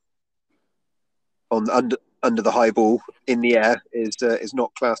on under the high ball in the air is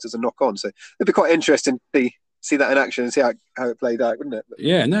not classed as a knock on. So it'd be quite interesting to see that in action and see how it played out, wouldn't it? But,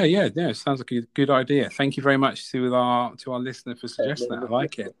 yeah. Sounds like a good idea. Thank you very much to our listener for suggesting that. I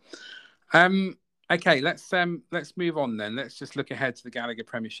like it. Okay, let's move on then. Let's just look ahead to the Gallagher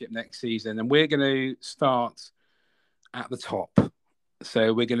Premiership next season, and we're going to start at the top.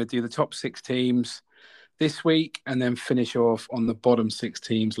 So we're going to do the top 6 teams this week, and then finish off on the bottom 6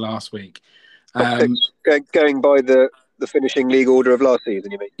 teams last week. Going by the finishing league order of last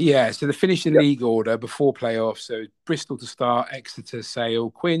season, you mean? Yeah, so the finishing league order before playoffs. So Bristol to start, Exeter,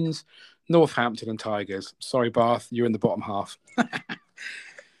 Sale, Quins, Northampton, and Tigers. Sorry, Bath, you're in the bottom half.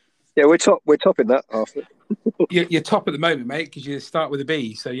 Yeah, we're topping that half. You're top at the moment, mate, because you start with a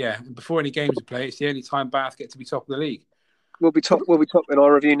B. So yeah, before any games are played, it's the only time Bath get to be top of the league. We'll be top in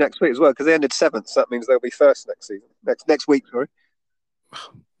our review next week as well, because they ended 7th. So that means they'll be first next season. Next week, sorry.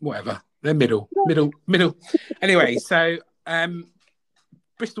 Whatever. They're middle. Anyway, so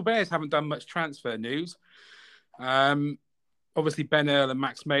Bristol Bears haven't done much transfer news. Obviously, Ben Earl and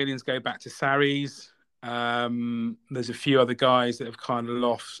Max Malins go back to Sarries. There's a few other guys that have kind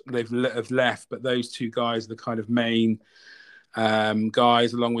of have left, but those 2 guys are the kind of main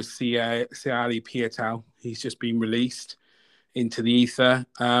guys, along with Siali Pietau. He's just been released into the ether.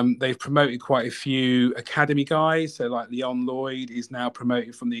 They've promoted quite a few academy guys. So like Leon Lloyd is now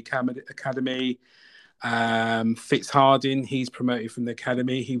promoted from the academy. Fitz Harding, he's promoted from the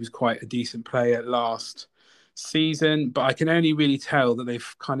academy. He was quite a decent player last season, but I can only really tell that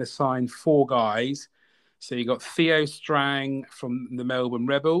they've kind of signed 4 guys. So you got Theo Strang from the Melbourne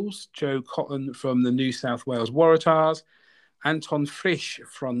Rebels, Joe Cotton from the New South Wales Waratahs, Anton Frisch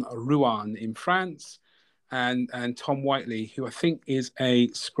from Rouen in France, and Tom Whiteley, who I think is a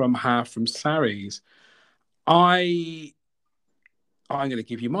scrum half from Sarries. I'm going to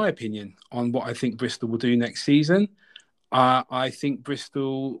give you my opinion on what I think Bristol will do next season. I think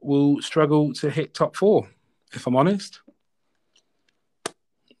Bristol will struggle to hit top 4, if I'm honest.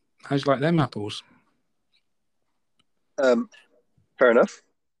 How'd you like them apples? Fair enough.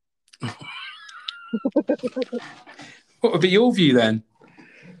 What would be your view then?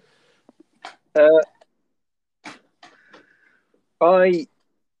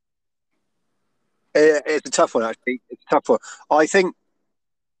 It's a tough one, actually. It's a tough one. I think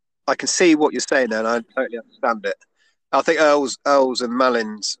I can see what you're saying there, and I totally understand it. I think Earls and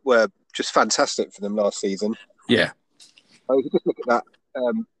Malins were just fantastic for them last season. Yeah. You could just look at that.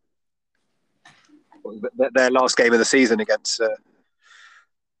 Their last game of the season against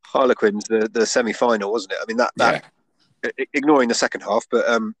Harlequins, the semi-final, wasn't it? I mean, that ignoring the second half, but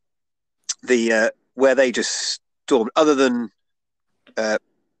where they just stormed, other than Charles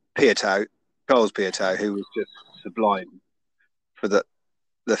Pietau, who was just sublime for the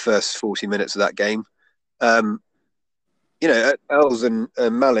first 40 minutes of that game. Earls and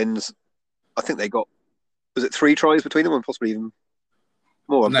Malins, I think they got, was it 3 tries between them, and possibly even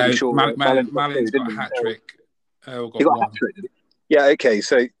more? I'm pretty sure. Malins got a hat trick. He got a hat trick, did he? Yeah. Okay.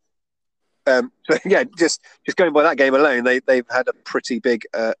 So yeah, just going by that game alone, they've had a pretty big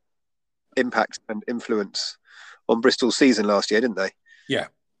impact and influence on Bristol's season last year, didn't they? Yeah.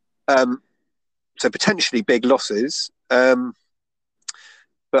 So potentially big losses, but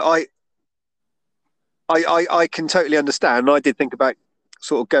I can totally understand. I did think about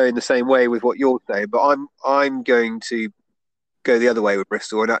sort of going the same way with what you're saying, but I'm going to go the other way with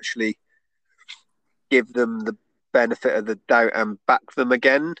Bristol and actually give them the benefit of the doubt and back them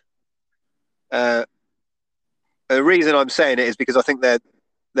again. The reason I'm saying it is because I think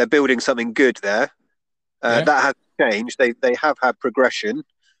they're building something good there. That has changed. They have had progression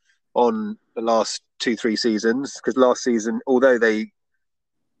on the last 2-3 seasons, because last season, although they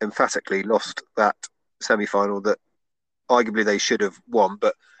emphatically lost that semi-final that arguably they should have won,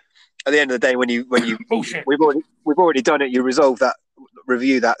 but at the end of the day, when you we've already done it, you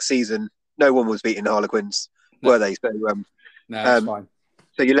review that season. No one was beating Harlequins, were they? So no, that's fine.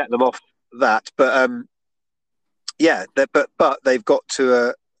 So you let them off that, but but they've got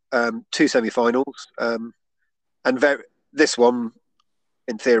to 2 semi-finals, and this one,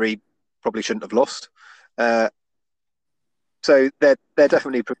 in theory, probably shouldn't have lost. So they're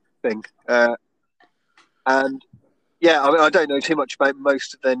definitely progressing. And yeah, I mean, I don't know too much about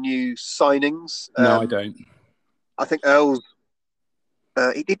most of their new signings. No, I don't. I think Earls,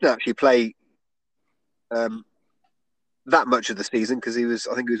 he didn't actually play that much of the season because I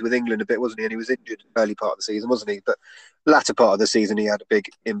think he was with England a bit, wasn't he? And he was injured early part of the season, wasn't he? But latter part of the season, he had a big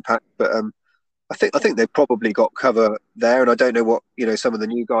impact. But I think they've probably got cover there, and I don't know what some of the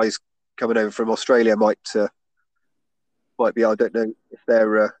new guys coming over from Australia might be. I don't know if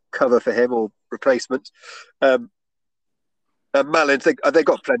they're cover for him or replacement. Malins, they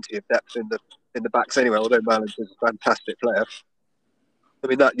got plenty of depth in the backs anyway. Although Malins is a fantastic player. I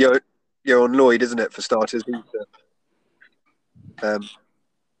mean that you're on Lloyd, isn't it? For starters,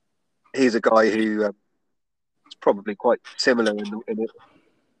 he's a guy who is probably quite similar in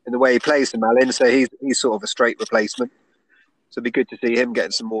the way he plays to Malin. So he's sort of a straight replacement. So it'd be good to see him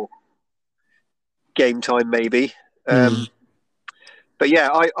getting some more game time, maybe. But yeah,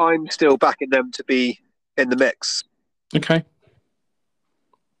 I'm still backing them to be in the mix.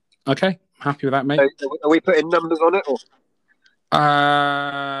 Okay, happy with that, mate. So, are we putting numbers on it? Or?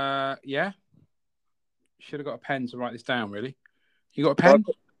 Yeah. Should have got a pen to write this down, really. You got a pen?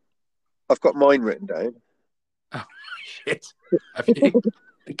 I've got mine written down. Oh, shit. Have you?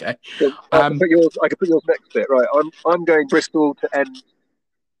 Okay. I can put yours next to it. Right. I'm going Bristol to end.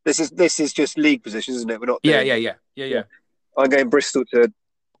 This is just league positions, isn't it? We're not. Yeah. I'm going Bristol to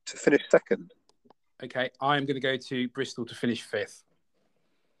finish second. Okay. I'm going to go to Bristol to finish fifth.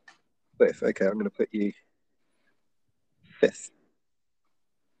 Fifth. Okay. I'm going to put you fifth.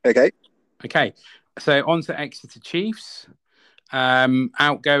 Okay. So on to Exeter Chiefs.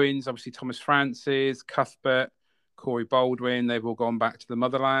 Outgoings, obviously Thomas Francis, Cuthbert, Corey Baldwin. They've all gone back to the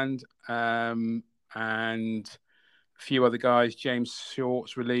motherland. And a few other guys. James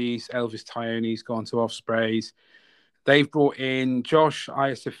Short's release. Elvis Tyone's gone to Ospreys. They've brought in Josh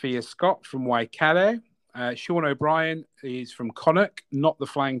Iosafia Scott from Waikato. Sean O'Brien is from Connacht, not the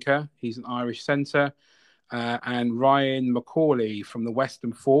flanker. He's an Irish centre. And Ryan McCauley from the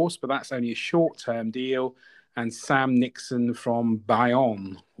Western Force, but that's only a short-term deal. And Sam Nixon from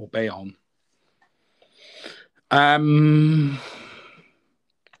Bayonne. I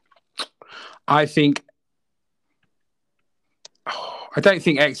don't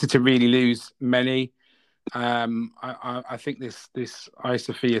think Exeter really lose many. I think this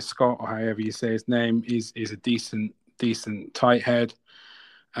Iosafia Scott, or however you say his name, is a decent tight head.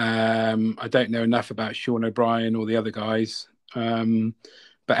 I don't know enough about Sean O'Brien or the other guys.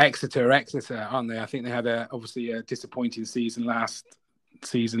 But Exeter, aren't they? I think they had obviously a disappointing season last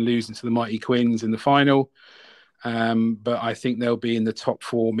season, losing to the Mighty Quins in the final. But I think they'll be in the top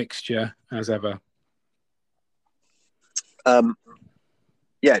four mixture as ever.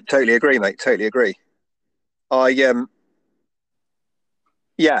 Yeah, totally agree, mate. Totally agree. And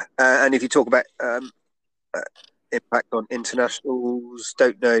if you talk about impact on internationals,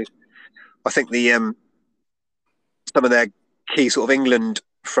 don't know. I think the some of their key sort of England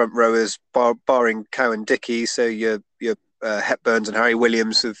front rowers, barring Cowan Dickey, so your Hepburns and Harry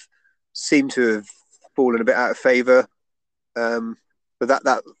Williams have seemed to have fallen a bit out of favour. But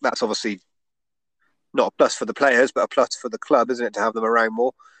that's obviously not a plus for the players, but a plus for the club, isn't it, to have them around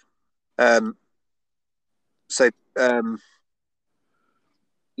more?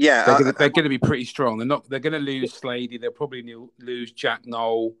 Yeah, they're going to be pretty strong. They're going to lose Slady. They'll probably lose Jack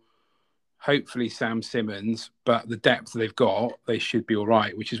Knoll. Hopefully Sam Simmons, but the depth they've got, they should be all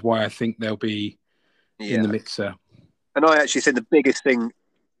right. Which is why I think they'll be in the mixer. And I actually think the biggest thing,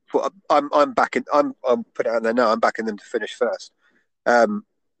 I'm backing. I'm put it out there now. I'm backing them to finish first.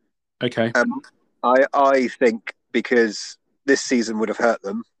 Okay. I think because this season would have hurt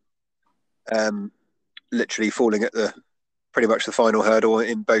them. Literally falling at pretty much the final hurdle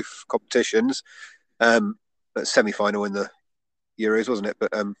in both competitions. Semi-final in the Euros, wasn't it?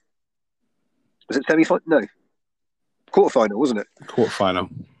 But was it semi-final? No, quarter-final, wasn't it? Quarter-final.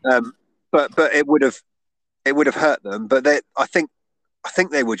 But it would have hurt them. But I think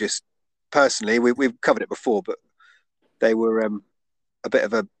they were just personally. We've covered it before, but they were a bit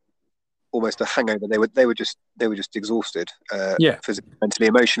of almost a hangover. They were just exhausted, physically, mentally,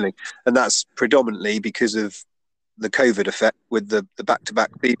 emotionally, and that's predominantly because of the COVID effect with the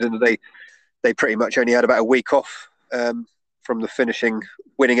back-to-back season. They pretty much only had about a week off from the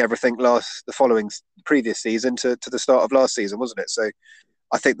winning everything the previous season to the start of last season, wasn't it? So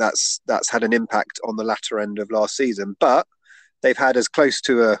I think that's had an impact on the latter end of last season. But they've had as close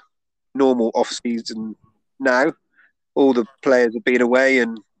to a normal off-season now. All the players have been away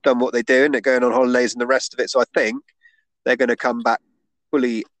and done what they do, and they're going on holidays and the rest of it. So I think they're going to come back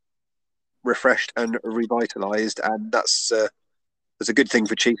fully refreshed and revitalised, and that's a good thing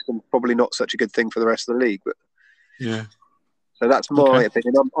for Chiefs and probably not such a good thing for the rest of the league. But Yeah. so that's my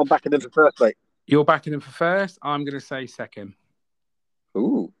opinion. I'm backing them for first, mate. You're backing them for first. I'm going to say second.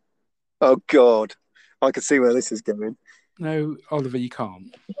 Ooh. Oh, God. I can see where this is going. No, Oliver, you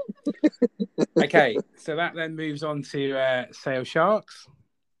can't. Okay, so that then moves on to Sale Sharks.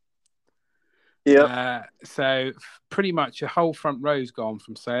 Yeah. So pretty much a whole front row's gone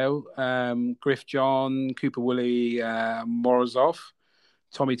from Sale. Griff John, Cooper Woolley, Morozov,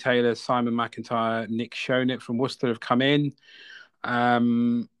 Tommy Taylor, Simon McIntyre, Nick Shonett from Worcester have come in.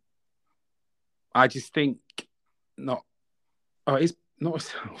 I just think not. Oh, it's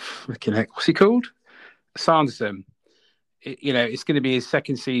not. Looking at what's he called? Sanderson. It's going to be his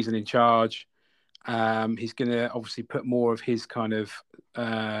second season in charge. He's going to obviously put more of his kind of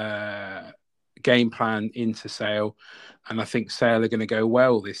game plan into Sale, and I think Sale are going to go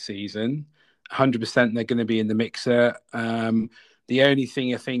well this season. 100% they're going to be in the mixer. The only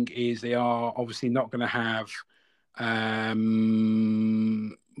thing I think is they are obviously not going to have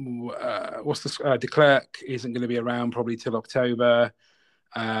De Klerk isn't going to be around probably till October.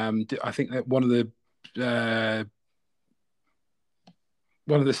 I think that one of the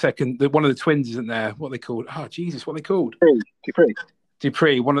twins isn't there. What are they called? Oh Jesus, what are they called?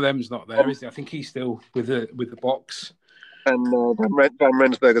 Dupree. One of them's not there, is he? I think he's still with the box. And Van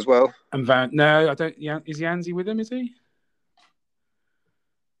Rensburg as well. And no, I don't. Yeah, is Yanzi with him? Is he?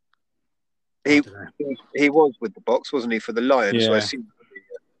 He was with the box, wasn't he, for the Lions? Yeah. So I assume.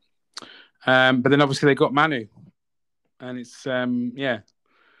 But then obviously they got Manu, and it's yeah.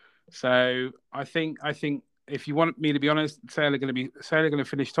 So I think if you want me to be honest, Sale are going to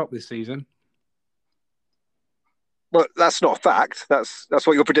finish top this season. Well, that's not a fact. That's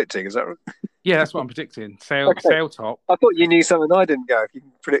what you're predicting, is that right? Yeah, that's what I'm predicting. Sale top. I thought you knew something I didn't go. If you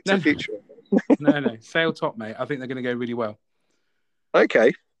can predict the future. No. Sale top, mate. I think they're going to go really well.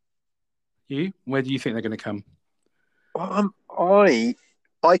 Okay. You? Where do you think they're going to come?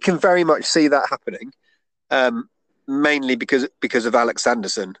 I can very much see that happening, mainly because of Alex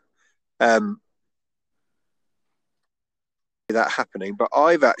Sanderson. That happening, but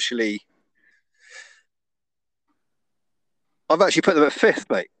I've actually put them at fifth,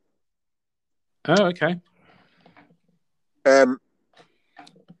 mate. Oh, okay. I'm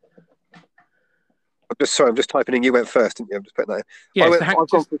just typing in. You went first, didn't you? I'm just putting that in. Yeah.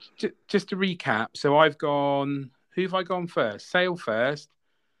 Just to recap, so I've gone. Who have I gone first? Sale first,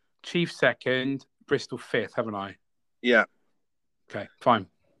 Chief second, Bristol fifth, haven't I? Yeah. Okay, fine.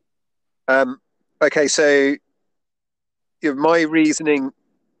 Okay, so my reasoning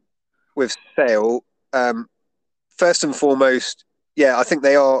with Sale, first and foremost, yeah, I think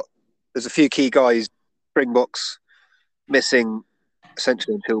they are. There's a few key guys, Springboks, missing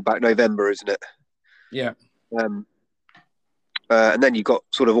essentially until about November, isn't it? Yeah. And then you've got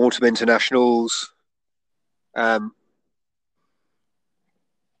sort of autumn internationals. Or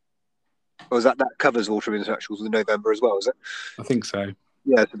is that covers autumn internationals in November as well? Is it? I think so.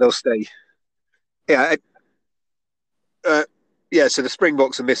 Yeah, so they'll stay. Yeah. Yeah, so the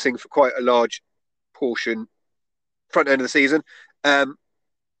Springboks are missing for quite a large portion front end of the season.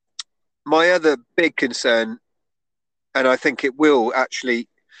 My other big concern, and I think it will actually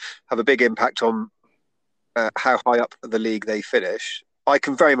have a big impact on how high up the league they finish. I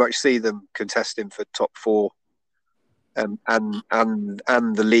can very much see them contesting for top four, and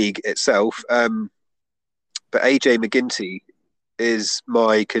the league itself. But AJ McGinty is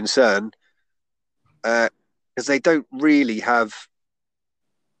my concern because they don't really have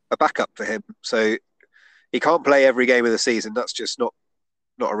a backup for him. So he can't play every game of the season. That's just not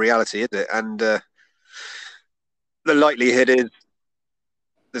a reality, is it? And the likelihood is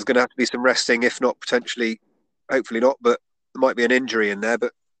there's going to have to be some resting, if not potentially, hopefully not, but there might be an injury in there.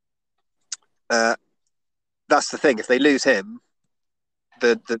 But that's the thing. If they lose him,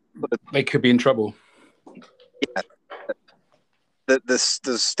 they could be in trouble. Yeah. The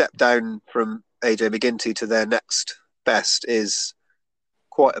step down from AJ McGinty to their next best is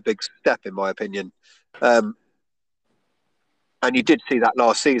quite a big step, in my opinion. And you did see that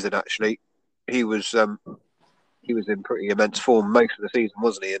last season. Actually, he was in pretty immense form most of the season,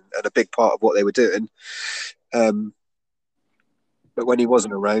 wasn't he? And a big part of what they were doing. But when he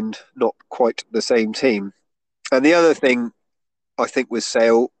wasn't around, not quite the same team. And the other thing I think with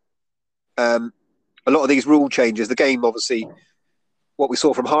Sale, a lot of these rule changes, the game obviously, what we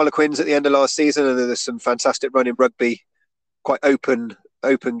saw from Harlequins at the end of last season, and there's some fantastic running rugby, quite open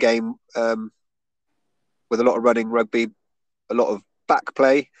game with a lot of running rugby, a lot of back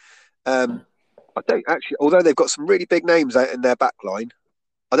play. I don't actually, although they've got some really big names out in their back line,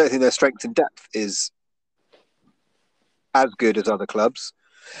 I don't think their strength and depth is as good as other clubs.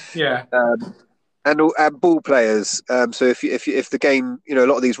 Yeah. And ball players. So if the game, a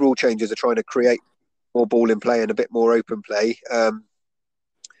lot of these rule changes are trying to create more ball in play and a bit more open play. I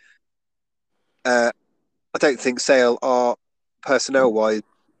don't think Sale are personnel wise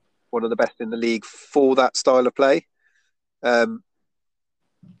one of the best in the league for that style of play. You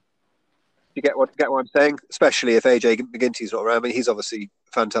get what I'm saying? Especially if AJ McGinty's not around. I mean, he's obviously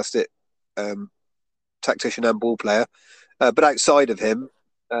a fantastic tactician and ball player. But outside of him,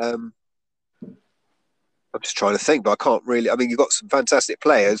 I'm just trying to think, but I can't really. I mean, you've got some fantastic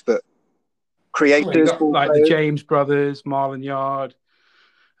players, but creators, got, like players. The James brothers, Marlon Yard,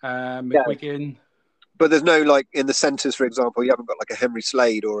 McGuigan. Yeah. But there's no, like, in the centres, for example, you haven't got like a Henry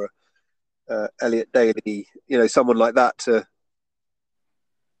Slade or a Elliot Daly, someone like that to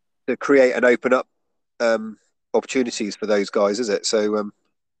create and open up opportunities for those guys, is it? So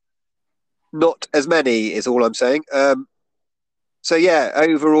not as many is all I'm saying. So yeah,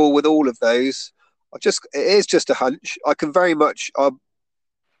 overall with all of those, it is just a hunch. I can very much, I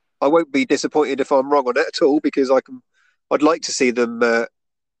won't be disappointed if I'm wrong on it at all, because I'd like to see them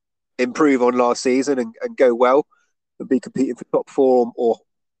improve on last season and go well and be competing for top four or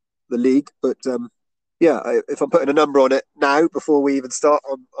the league. But if I'm putting a number on it now before we even start,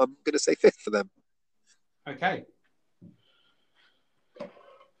 I'm going to say fifth for them. Okay,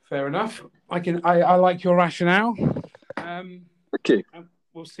 fair enough. I like your rationale. Thank you.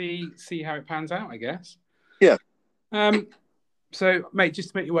 We'll see how it pans out, I guess. Yeah. So, mate, just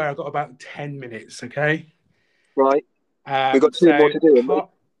to make you aware, I've got about 10 minutes. Okay. Right. We've got two more to do.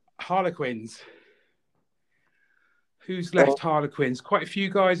 Harlequins. Who's left Harlequins? Quite a few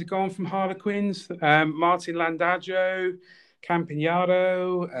guys have gone from Harlequins. Martin Landagio,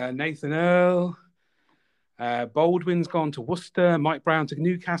 Campagnaro, Nathan Earl. Baldwin's gone to Worcester. Mike Brown to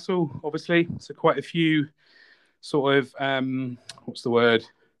Newcastle, obviously. So quite a few sort of,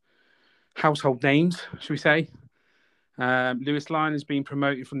 household names, should we say. Lewis Lyon has been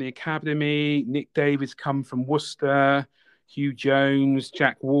promoted from the academy. Nick Davis come from Worcester. Hugh Jones,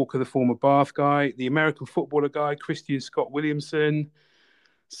 Jack Walker, the former Bath guy, the American footballer guy, Christian Scott Williamson.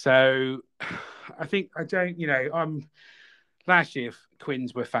 So last year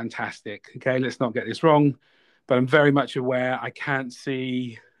Quins were fantastic. Okay, let's not get this wrong, but I'm very much aware I can't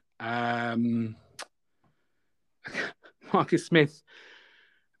see Marcus Smith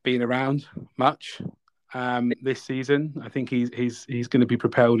being around much this season. I think he's going to be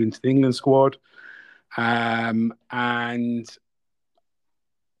propelled into the England squad. And I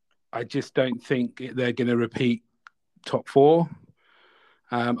just don't think they're going to repeat top four.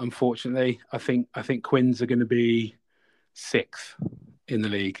 Unfortunately, I think Quins are going to be sixth in the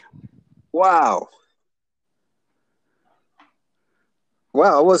league. Wow,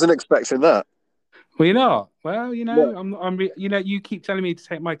 I wasn't expecting that. Well, you're not. Well, you keep telling me to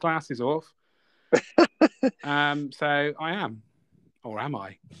take my glasses off. So I am, or am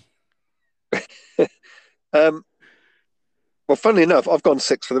I? Well, funnily enough, I've gone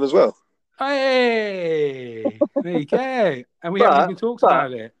sixth for them as well. Hey, there you go. And we haven't even talked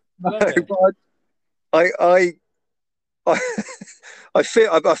about it. I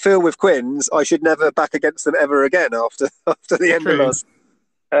feel with Quins, I should never back against them ever again after the end of last.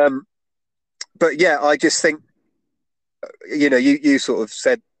 But yeah, I just think, you sort of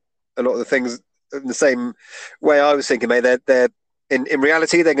said a lot of the things in the same way I was thinking, mate. They're in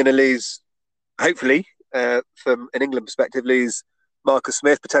reality, they're going to lose, hopefully, from an England perspective, lose Marcus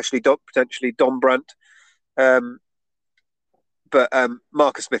Smith, potentially Don Brandt. But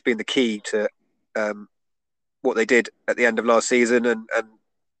Marcus Smith being the key to what they did at the end of last season and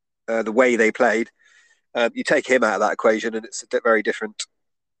the way they played, you take him out of that equation and it's a very different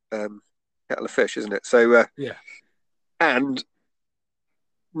kettle of fish, isn't it? So yeah. And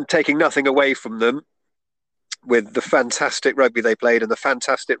taking nothing away from them, with the fantastic rugby they played and the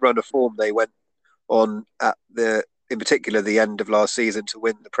fantastic run of form they went on in particular, the end of last season to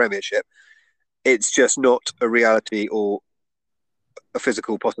win the Premiership, it's just not a reality or a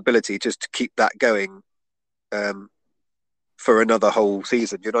physical possibility just to keep that going for another whole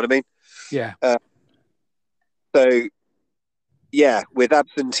season. Do you know what I mean? Yeah. So, yeah, with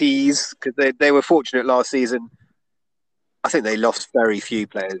absentees, because they were fortunate last season. I think they lost very few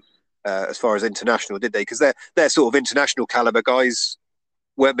players as far as international, did they? Because they're sort of international caliber guys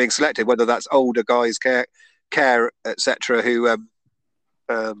weren't being selected, whether that's older guys, care, etc., who are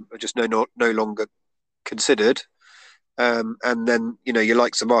just no longer considered. And then, your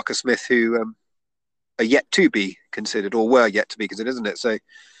likes of Marcus Smith, who are yet to be considered or were yet to be considered, isn't it? So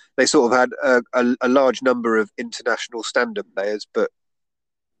they sort of had a large number of international stand-up players, but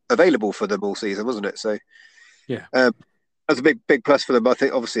available for them all season, wasn't it? So Yeah. That's a big plus for them. But I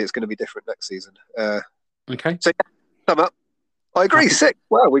think obviously it's going to be different next season. Okay. So sum up. I agree. Sick.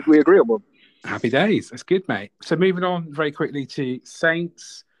 Wow, we agree on one. Happy days. That's good, mate. So moving on very quickly to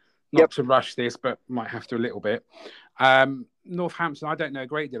Saints. Not to rush this, but might have to a little bit. Northampton, I don't know a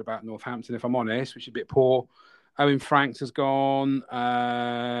great deal about Northampton, if I'm honest, which is a bit poor. Owen Franks has gone.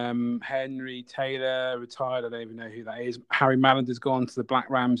 Henry Taylor retired. I don't even know who that is. Harry Malland has gone to the Black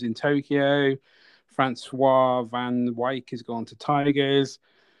Rams in Tokyo. Francois Van Wyk has gone to Tigers.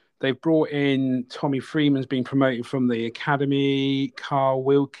 They've brought in Tommy Freeman's been promoted from the academy. Carl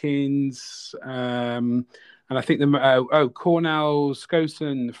Wilkins. And I think Cornell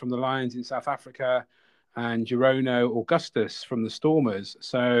Skosen from the Lions in South Africa. And Gerono Augustus from the Stormers.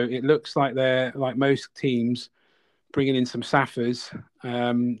 So it looks like they're, like most teams, bringing in some Saffers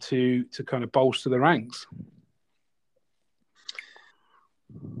to kind of bolster the ranks.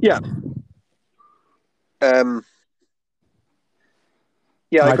 Yeah.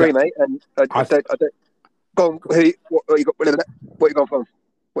 Yeah, I agree, mate. And I don't. Go on. What you got? What you gone for?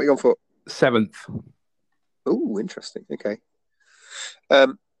 What you gone for? 7th. Oh, interesting. Okay.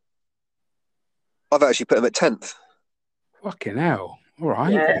 I've actually put him at 10th. Fucking hell! All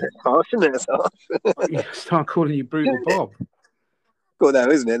right. Yeah, it's harsh, isn't it? It's harsh. Start calling you Brutal Bob. Well, no,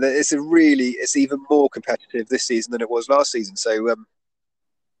 isn't it? It's even more competitive this season than it was last season. So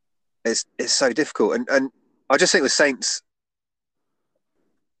it's so difficult, and I just think with Saints,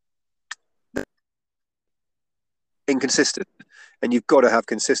 inconsistent, and you've got to have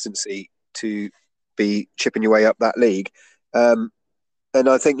consistency to be chipping your way up that league. And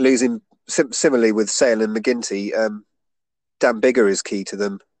I think losing similarly with Sale and McGinty, Dan Bigger is key to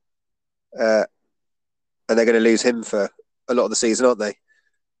them, and they're going to lose him for a lot of the season, aren't they?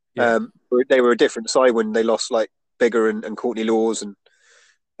 Yeah. They were a different side when they lost like Bigger and Courtney Laws and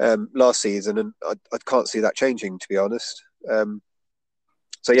last season, and I can't see that changing, to be honest.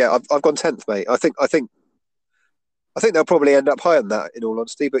 So yeah, I've gone 10th, mate. I think they'll probably end up higher than that, in all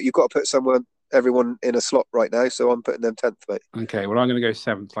honesty. But you've got to put everyone in a slot right now, so I'm putting them 10th, mate. Okay, well I'm going to go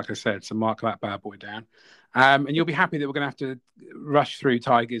 7th, like I said. So mark that bad boy down. And you'll be happy that we're going to have to rush through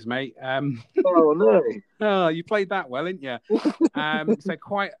Tigers, mate. Oh no! Oh, you played that well, didn't you? So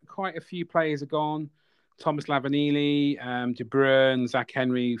quite a few players are gone. Thomas Lavanili, De Bruyne, Zach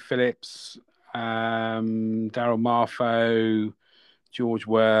Henry, Phillips, Daryl Marfo, George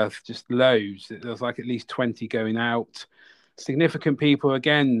Worth, just loads. There's like at least 20 going out. Significant people.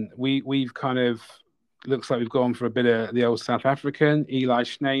 Again, we've kind of looks like we've gone for a bit of the old South African. Eli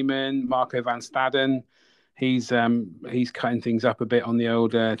Schneeman, Marco van Staden. He's cutting things up a bit on the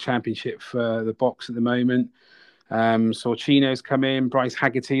old championship for the box at the moment. Sorchino's come in, Bryce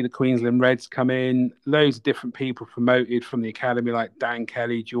Haggerty, the Queensland Reds come in, loads of different people promoted from the academy like Dan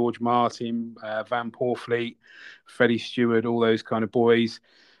Kelly, George Martin, Van Poorfleet, Freddie Stewart, all those kind of boys.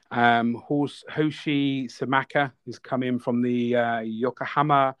 Hoshi Samaka has come in from the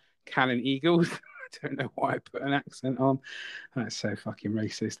Yokohama Cannon Eagles. I don't know why I put an accent on. That's so fucking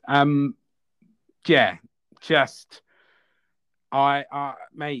racist. Yeah, just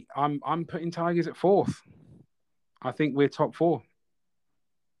mate, I'm putting Tigers at 4th. I think we're top 4.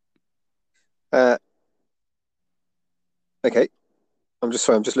 Okay. I'm just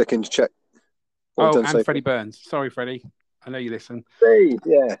looking to check. And Freddie Burns. Sorry, Freddie. I know you listen. Hey,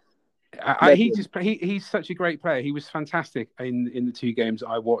 yeah. He's such a great player. He was fantastic in the 2 games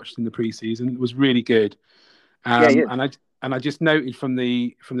I watched in the preseason. It was really good. And I just noted from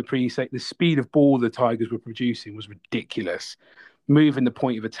the pre-set, the speed of ball the Tigers were producing was ridiculous. Moving the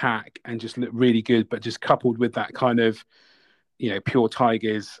point of attack and just looked really good, but just coupled with that kind of, pure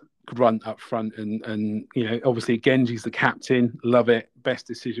Tigers grunt up front and obviously Genji's the captain. Love it. Best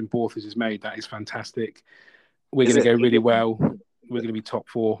decision Borthers has made. That is fantastic. We're going to go really well. We're going to be top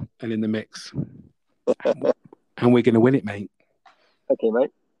 4 and in the mix. And we're going to win it, mate. Okay,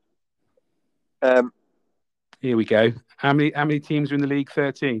 mate. Here we go. How many teams are in the league?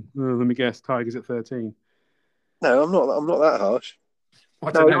 13. Oh, let me guess. Tigers at 13. No, I'm not that harsh. I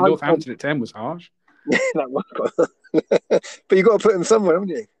don't know. Northampton at 10 was harsh. That was, but you've got to put them somewhere, haven't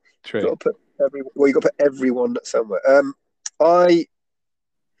you? True. You've got to put everyone somewhere.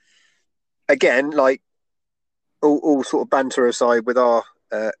 Again, like all sort of banter aside, with our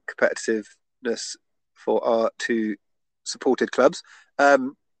competitiveness for our 2 supported clubs,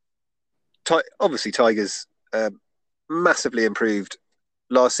 obviously Tigers massively improved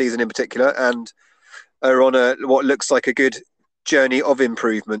last season in particular, and are on what looks like a good journey of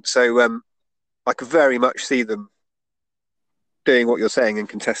improvement. So I could very much see them doing what you're saying and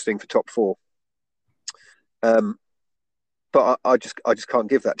contesting for top four. But I just can't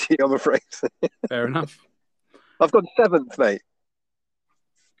give that to you, I'm afraid. Fair enough. I've got seventh, mate.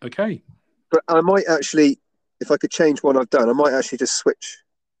 Okay. But I might actually, if I could change one I've done, I might actually just switch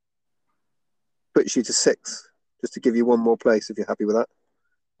you to sixth, just to give you one more place if you're happy with that.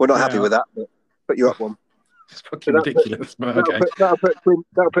 We're not happy with that, but put you up one. It's fucking ridiculous, but okay. That'll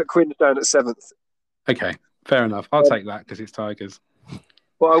put Quinn down at seventh. Okay, fair enough. I'll take that because it's Tigers.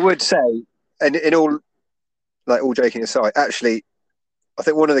 Well, I would say, and in all joking aside, actually, I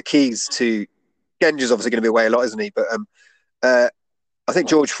think one of the keys to Genji's obviously going to be away a lot, isn't he? But I think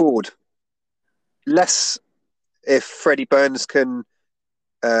George Ford, less if Freddie Burns can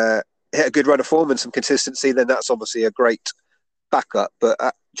hit a good run of form and some consistency, then that's obviously a great backup. But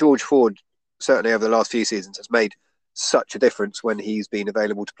George Ford, certainly over the last few seasons, has made such a difference when he's been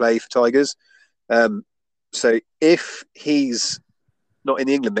available to play for Tigers. So if he's not in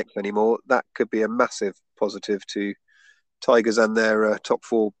the England mix anymore, that could be a massive positive to Tigers and their top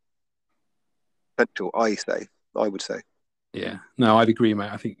four potential, I would say. Yeah, no, I'd agree,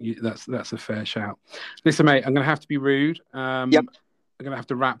 mate. I think that's a fair shout. Listen, mate, I'm going to have to be rude. Yep. I'm going to have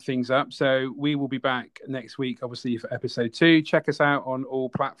to wrap things up. So we will be back next week, obviously, for episode 2. Check us out on all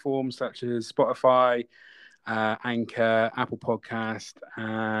platforms such as Spotify, Anchor, Apple Podcast,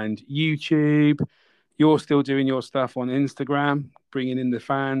 and YouTube. You're still doing your stuff on Instagram, bringing in the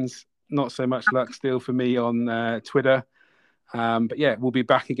fans. Not so much luck still for me on Twitter. But yeah, we'll be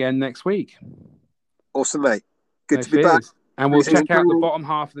back again next week. Awesome, mate. Good to be back. And we'll check out the bottom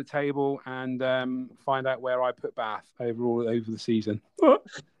half of the table and find out where I put Bath over the season.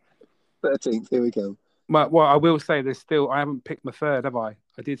 13th, here we go. Well, I will say I haven't picked my third, have I?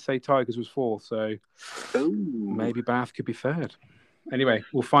 I did say Tigers was fourth, so maybe Bath could be third. Anyway,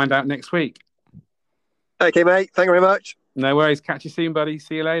 we'll find out next week. Okay, mate. Thank you very much. No worries. Catch you soon, buddy.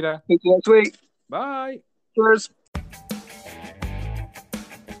 See you later. See you next week. Bye. Cheers.